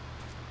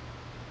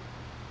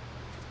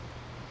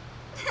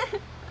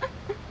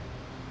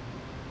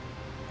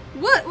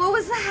 What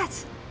was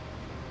that?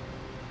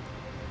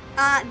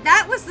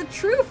 That was the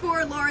true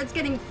Four Lords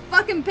getting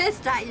fucking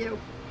pissed at you.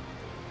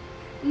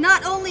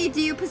 Not only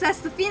do you possess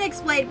the Phoenix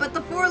Blade, but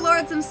the Four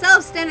Lords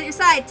themselves stand at your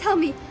side. Tell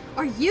me,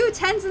 are you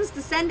Tenzin's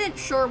descendant?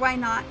 Sure, why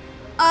not?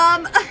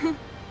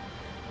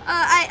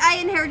 I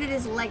inherited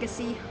his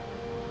legacy.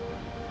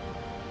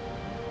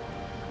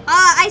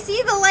 I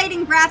see the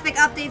lighting graphic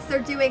updates they're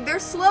doing. They're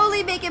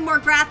slowly making more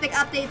graphic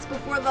updates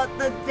before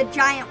the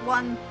giant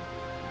one.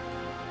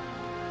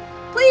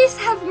 Please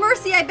have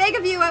mercy, I beg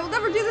of you. I will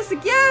never do this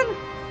again.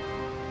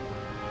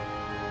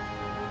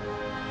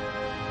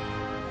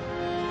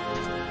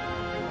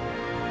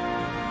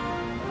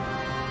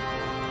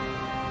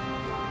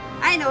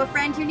 I know a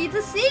friend who needs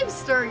a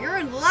seamster. You're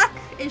in luck,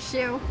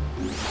 issue.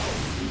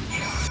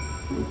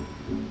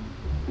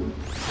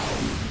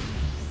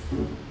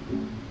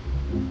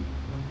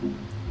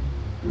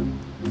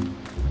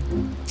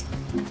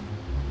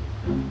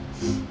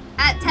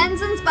 At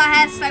Tenzin's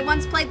behest, I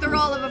once played the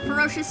role of a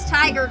ferocious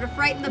tiger to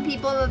frighten the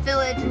people of a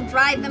village and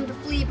drive them to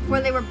flee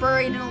before they were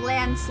buried in a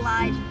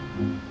landslide.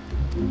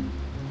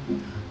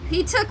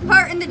 He took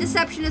part in the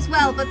deception as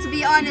well, but to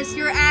be honest,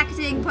 your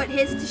acting put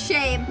his to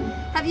shame.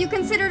 Have you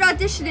considered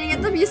auditioning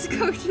at the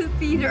Musicosia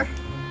Theater?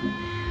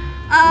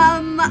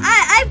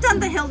 I've done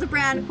the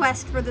Hildebrand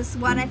quest for this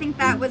one. I think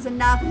that was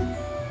enough.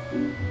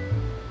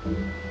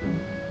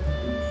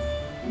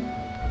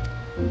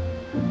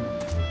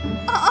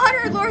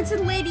 Honored lords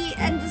and lady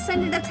and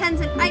descendant of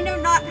Tenzin, I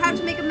know not how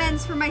to make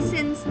amends for my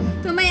sins.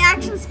 Though my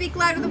actions speak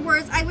louder than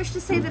words, I wish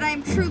to say that I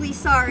am truly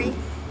sorry.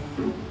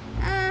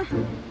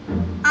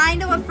 I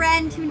know a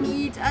friend who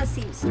needs a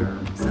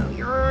seamster, so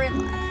you're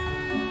in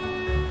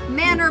luck.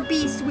 Man or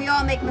beast, we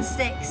all make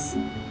mistakes.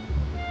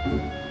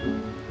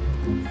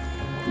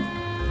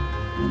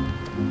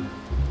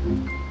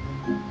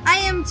 I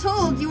am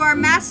told you are a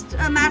master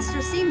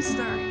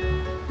seamster.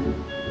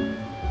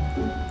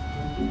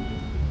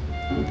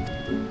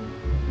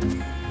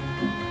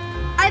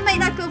 I might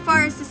not go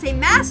far as to say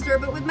master,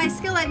 but with my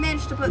skill I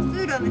managed to put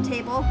food on the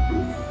table.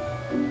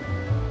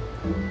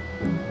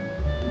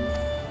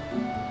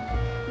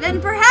 Then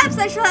perhaps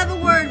I shall have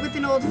a word with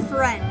an old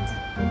friend.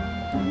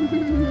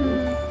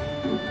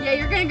 Yeah,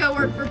 you're gonna go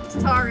work for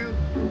Tataru.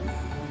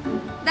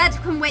 That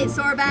can wait,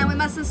 Sorban. We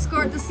must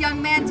escort this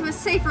young man to a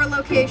safer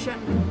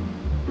location.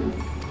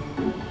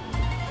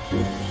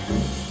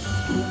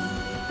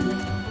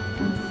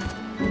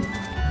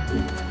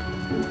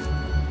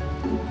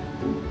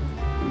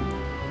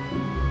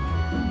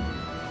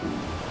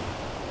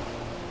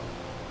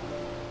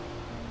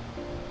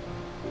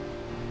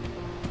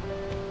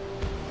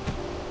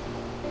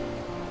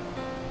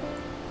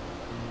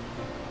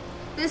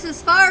 This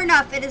is far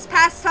enough. It is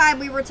past time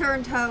we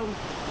returned home.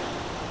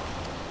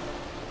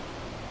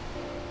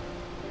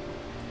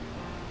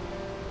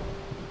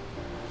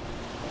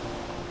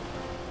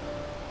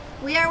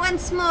 We are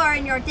once more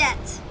in your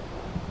debt.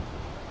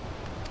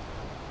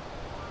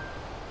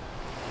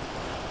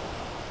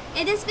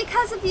 It is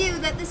because of you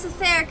that this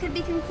affair could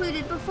be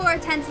concluded before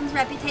Tenzin's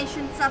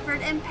reputation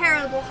suffered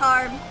imperishable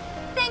harm.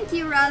 Thank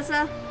you,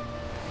 Raza.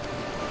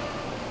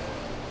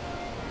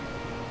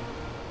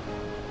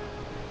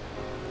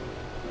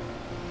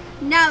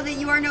 Now that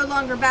you are no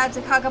longer bound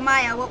to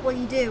Kagamaya, what will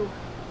you do?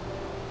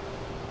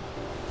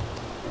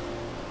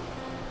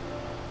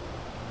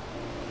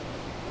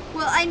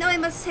 Well, I know I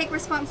must take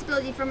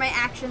responsibility for my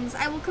actions.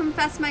 I will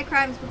confess my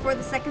crimes before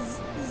the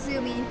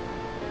Sekizumi.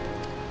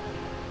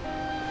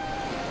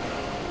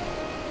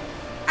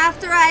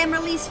 After I am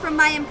released from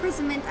my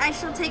imprisonment, I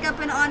shall take up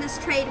an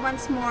honest trade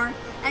once more,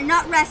 and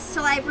not rest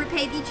till I have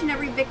repaid each and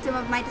every victim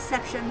of my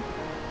deception.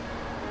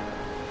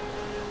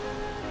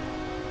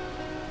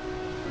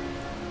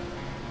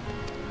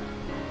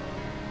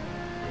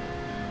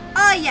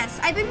 Ah, yes,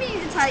 I've been meaning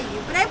to tell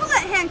you, but I will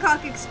let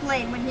Hancock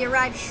explain when he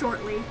arrives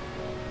shortly.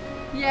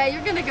 Yeah,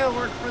 you're gonna go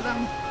work for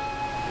them.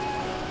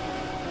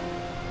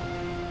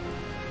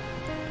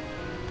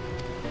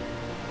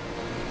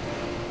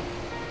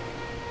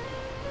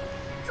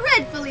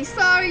 Dreadfully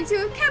sorry to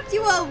have kept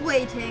you all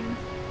waiting.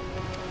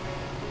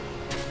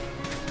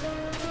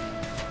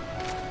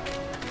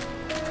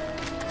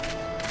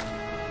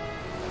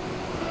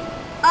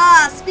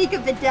 Ah, speak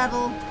of the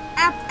devil.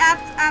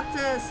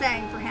 Apt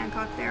saying for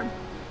Hancock there.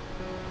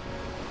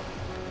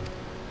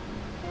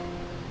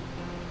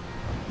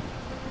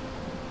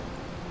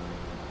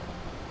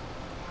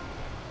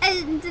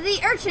 And the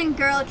urchin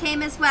girl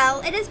came as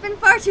well. It has been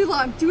far too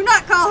long. Do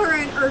not call her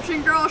an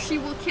urchin girl. She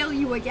will kill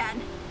you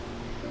again.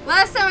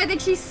 Last time I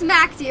think she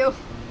smacked you.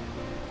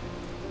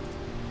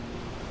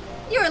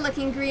 You are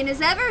looking green as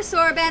ever,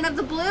 Sorban of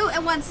the Blue,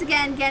 and once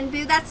again,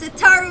 Genbu, that's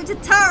Tataru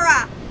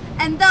Tatara.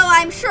 And though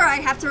I'm sure I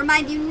have to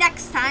remind you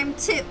next time,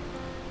 too.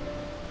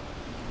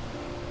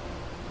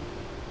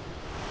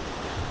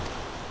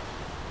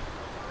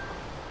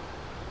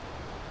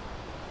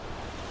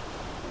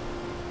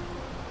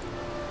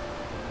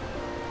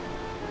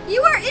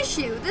 You are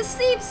Issue, the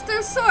seamster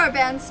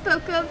Sorban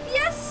spoke of,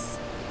 yes?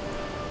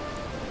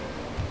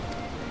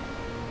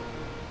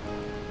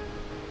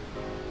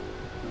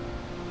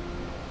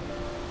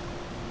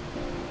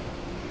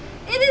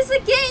 It is a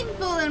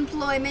gainful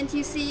employment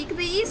you seek.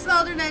 The East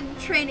Alderton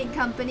Training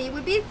Company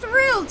would be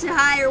thrilled to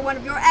hire one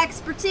of your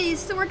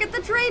expertise to work at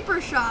the draper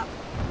shop.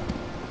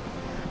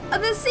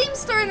 The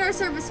seamster in our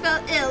service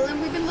fell ill,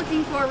 and we've been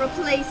looking for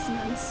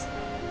replacements.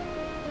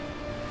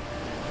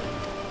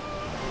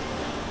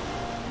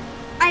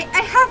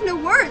 I have no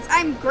words.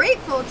 I'm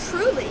grateful,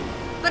 truly,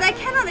 but I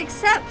cannot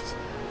accept.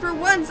 For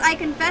once I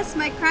confess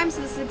my crimes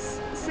to the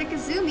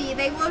Sekizumi,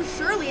 they will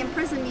surely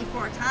imprison me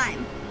for a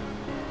time.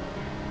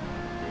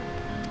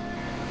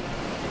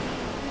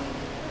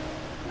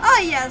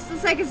 Oh yes, the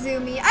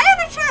Sekizumi. I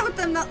had a chat with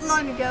them not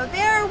long ago.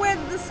 They are aware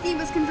that the scheme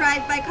was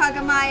contrived by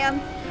Kagamaya,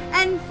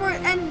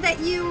 and that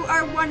you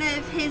are one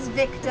of his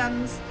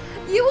victims.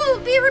 You will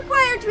be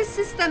required to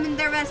assist them in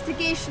their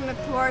investigation, of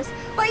course,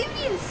 but you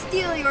need to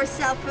steel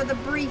yourself for the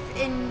brief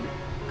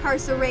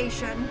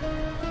incarceration.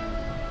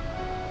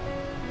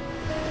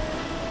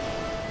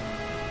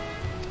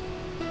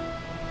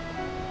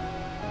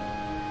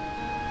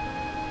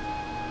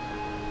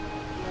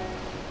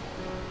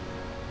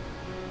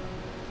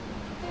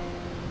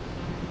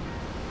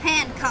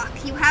 Hancock,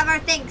 you have our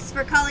thanks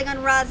for calling on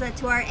Raza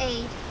to our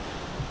aid.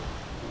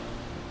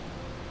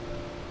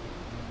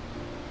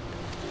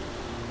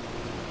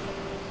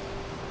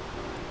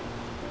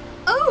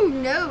 Oh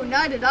no,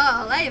 not at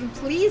all. I am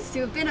pleased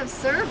to have been of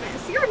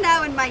service. You're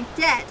now in my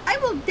debt. I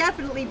will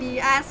definitely be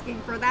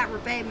asking for that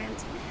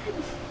repayment.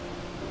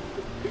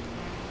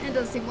 It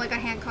does seem like a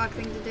Hancock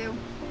thing to do.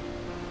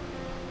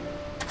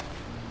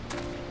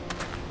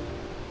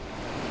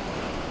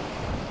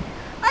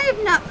 I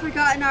have not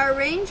forgotten our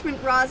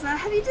arrangement, Raza.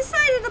 Have you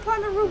decided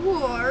upon a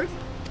reward?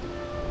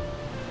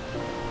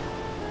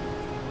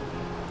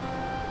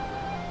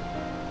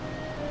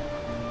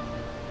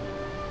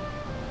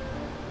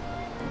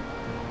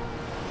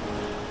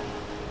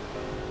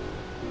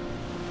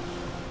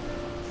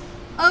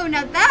 Oh,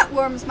 now that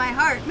warms my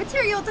heart.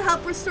 Material to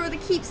help restore the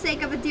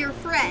keepsake of a dear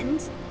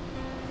friend.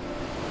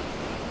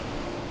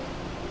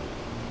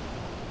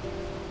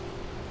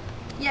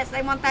 Yes,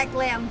 I want that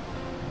glam.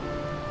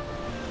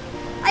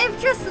 I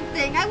have just the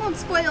thing. I won't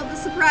spoil the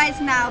surprise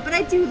now, but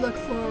I do look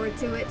forward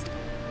to it.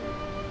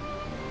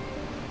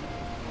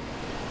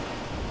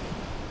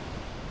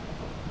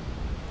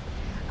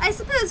 I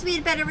suppose we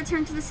had better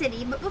return to the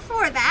city, but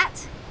before that...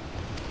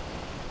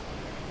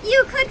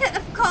 You could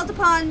have called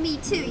upon me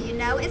too, you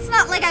know. It's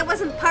not like I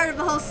wasn't part of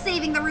the whole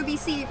saving the Ruby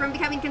Sea from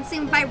becoming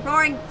consumed by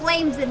roaring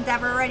flames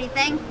endeavor or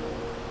anything.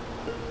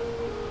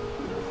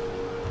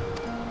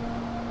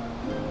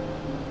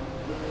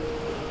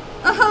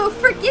 Oh,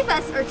 forgive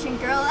us, urchin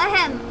girl.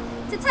 Ahem.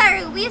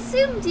 Tataru, we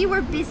assumed you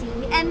were busy,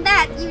 and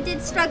that you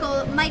did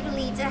struggle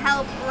mightily to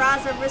help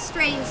Raza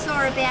restrain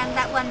Soraban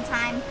that one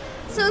time.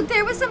 So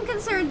there was some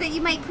concern that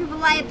you might prove a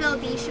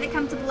liability should it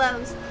come to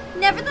blows.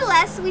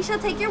 Nevertheless, we shall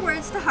take your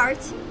words to heart.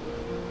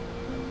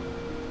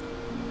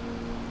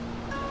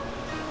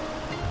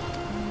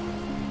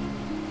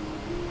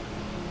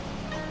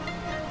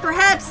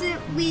 Perhaps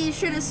we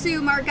should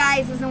assume our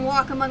guises and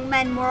walk among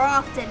men more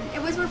often.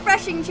 It was a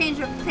refreshing change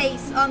of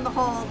pace on the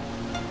whole.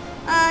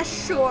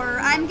 Sure.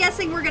 I'm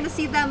guessing we're gonna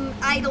see them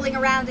idling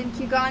around in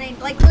Kugane,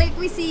 like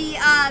we see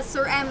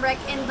Sir Amric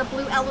in the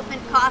blue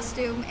elephant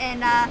costume in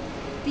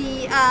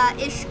the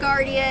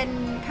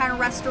Ishgardian kind of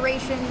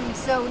restoration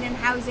zone and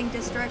housing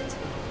district.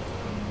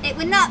 It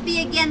would not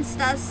be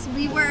against us.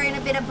 We were in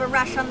a bit of a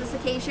rush on this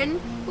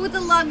occasion, but with a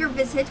longer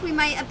visit, we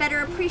might better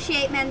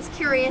appreciate men's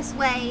curious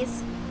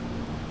ways.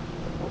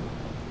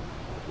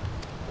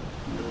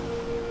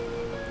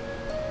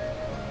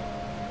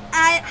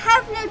 I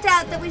have no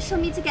doubt that we shall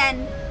meet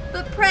again,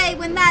 but pray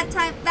when that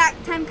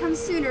time comes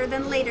sooner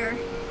than later.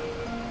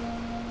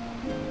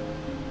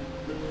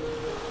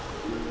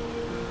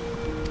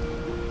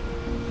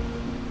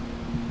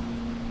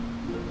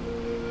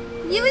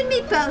 You and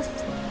me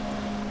both.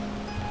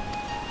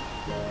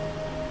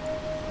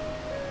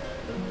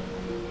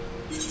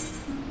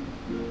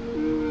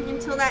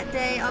 Until that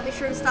day, I'll be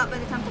sure to stop by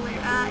the temple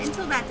later.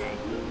 Until that day.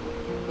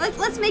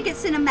 Let's make it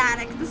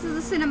cinematic. This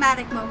is a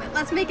cinematic moment.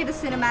 Let's make it a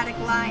cinematic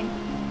line.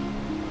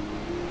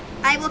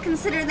 I will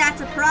consider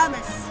that a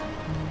promise.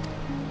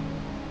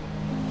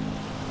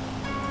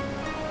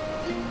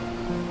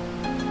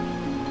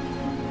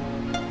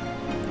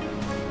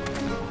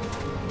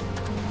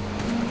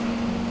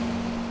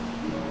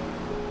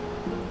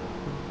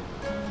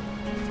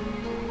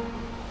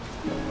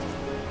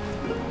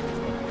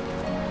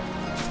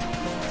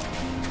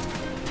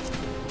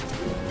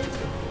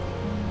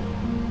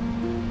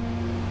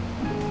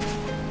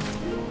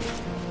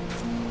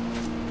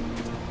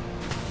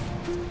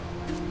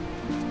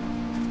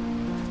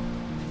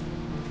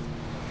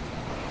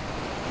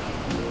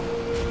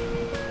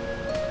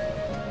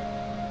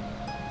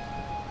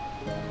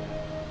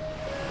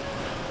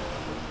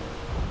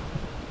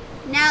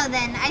 Now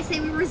then, I say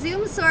we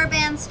resume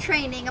Soraban's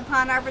training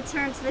upon our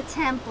return to the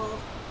temple.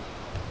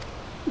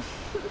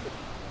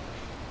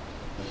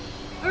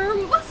 Or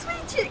must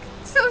we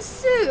so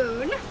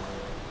soon?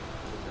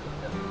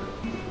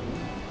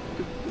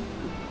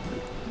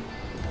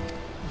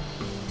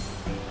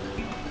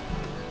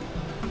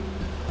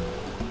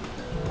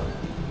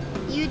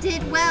 You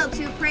did well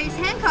to appraise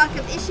Hancock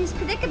of Issue's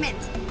predicament.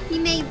 He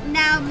may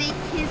now make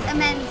his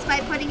amends by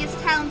putting his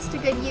talents to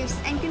good use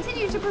and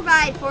continue to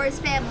provide for his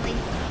family.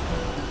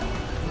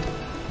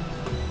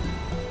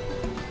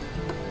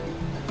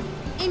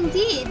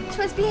 Indeed,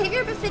 'twas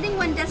behavior befitting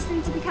one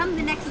destined to become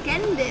the next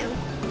Genbu.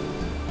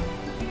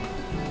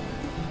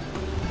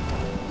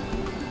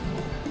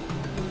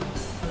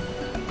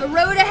 The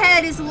road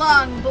ahead is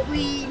long, but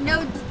we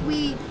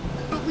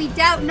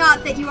doubt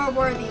not that you are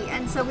worthy,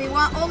 and so we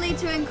want only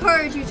to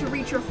encourage you to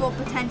reach your full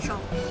potential.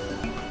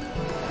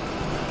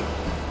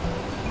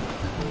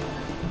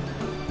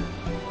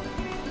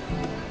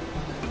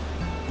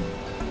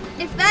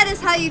 If that is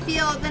how you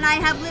feel, then I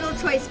have little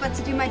choice but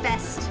to do my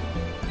best.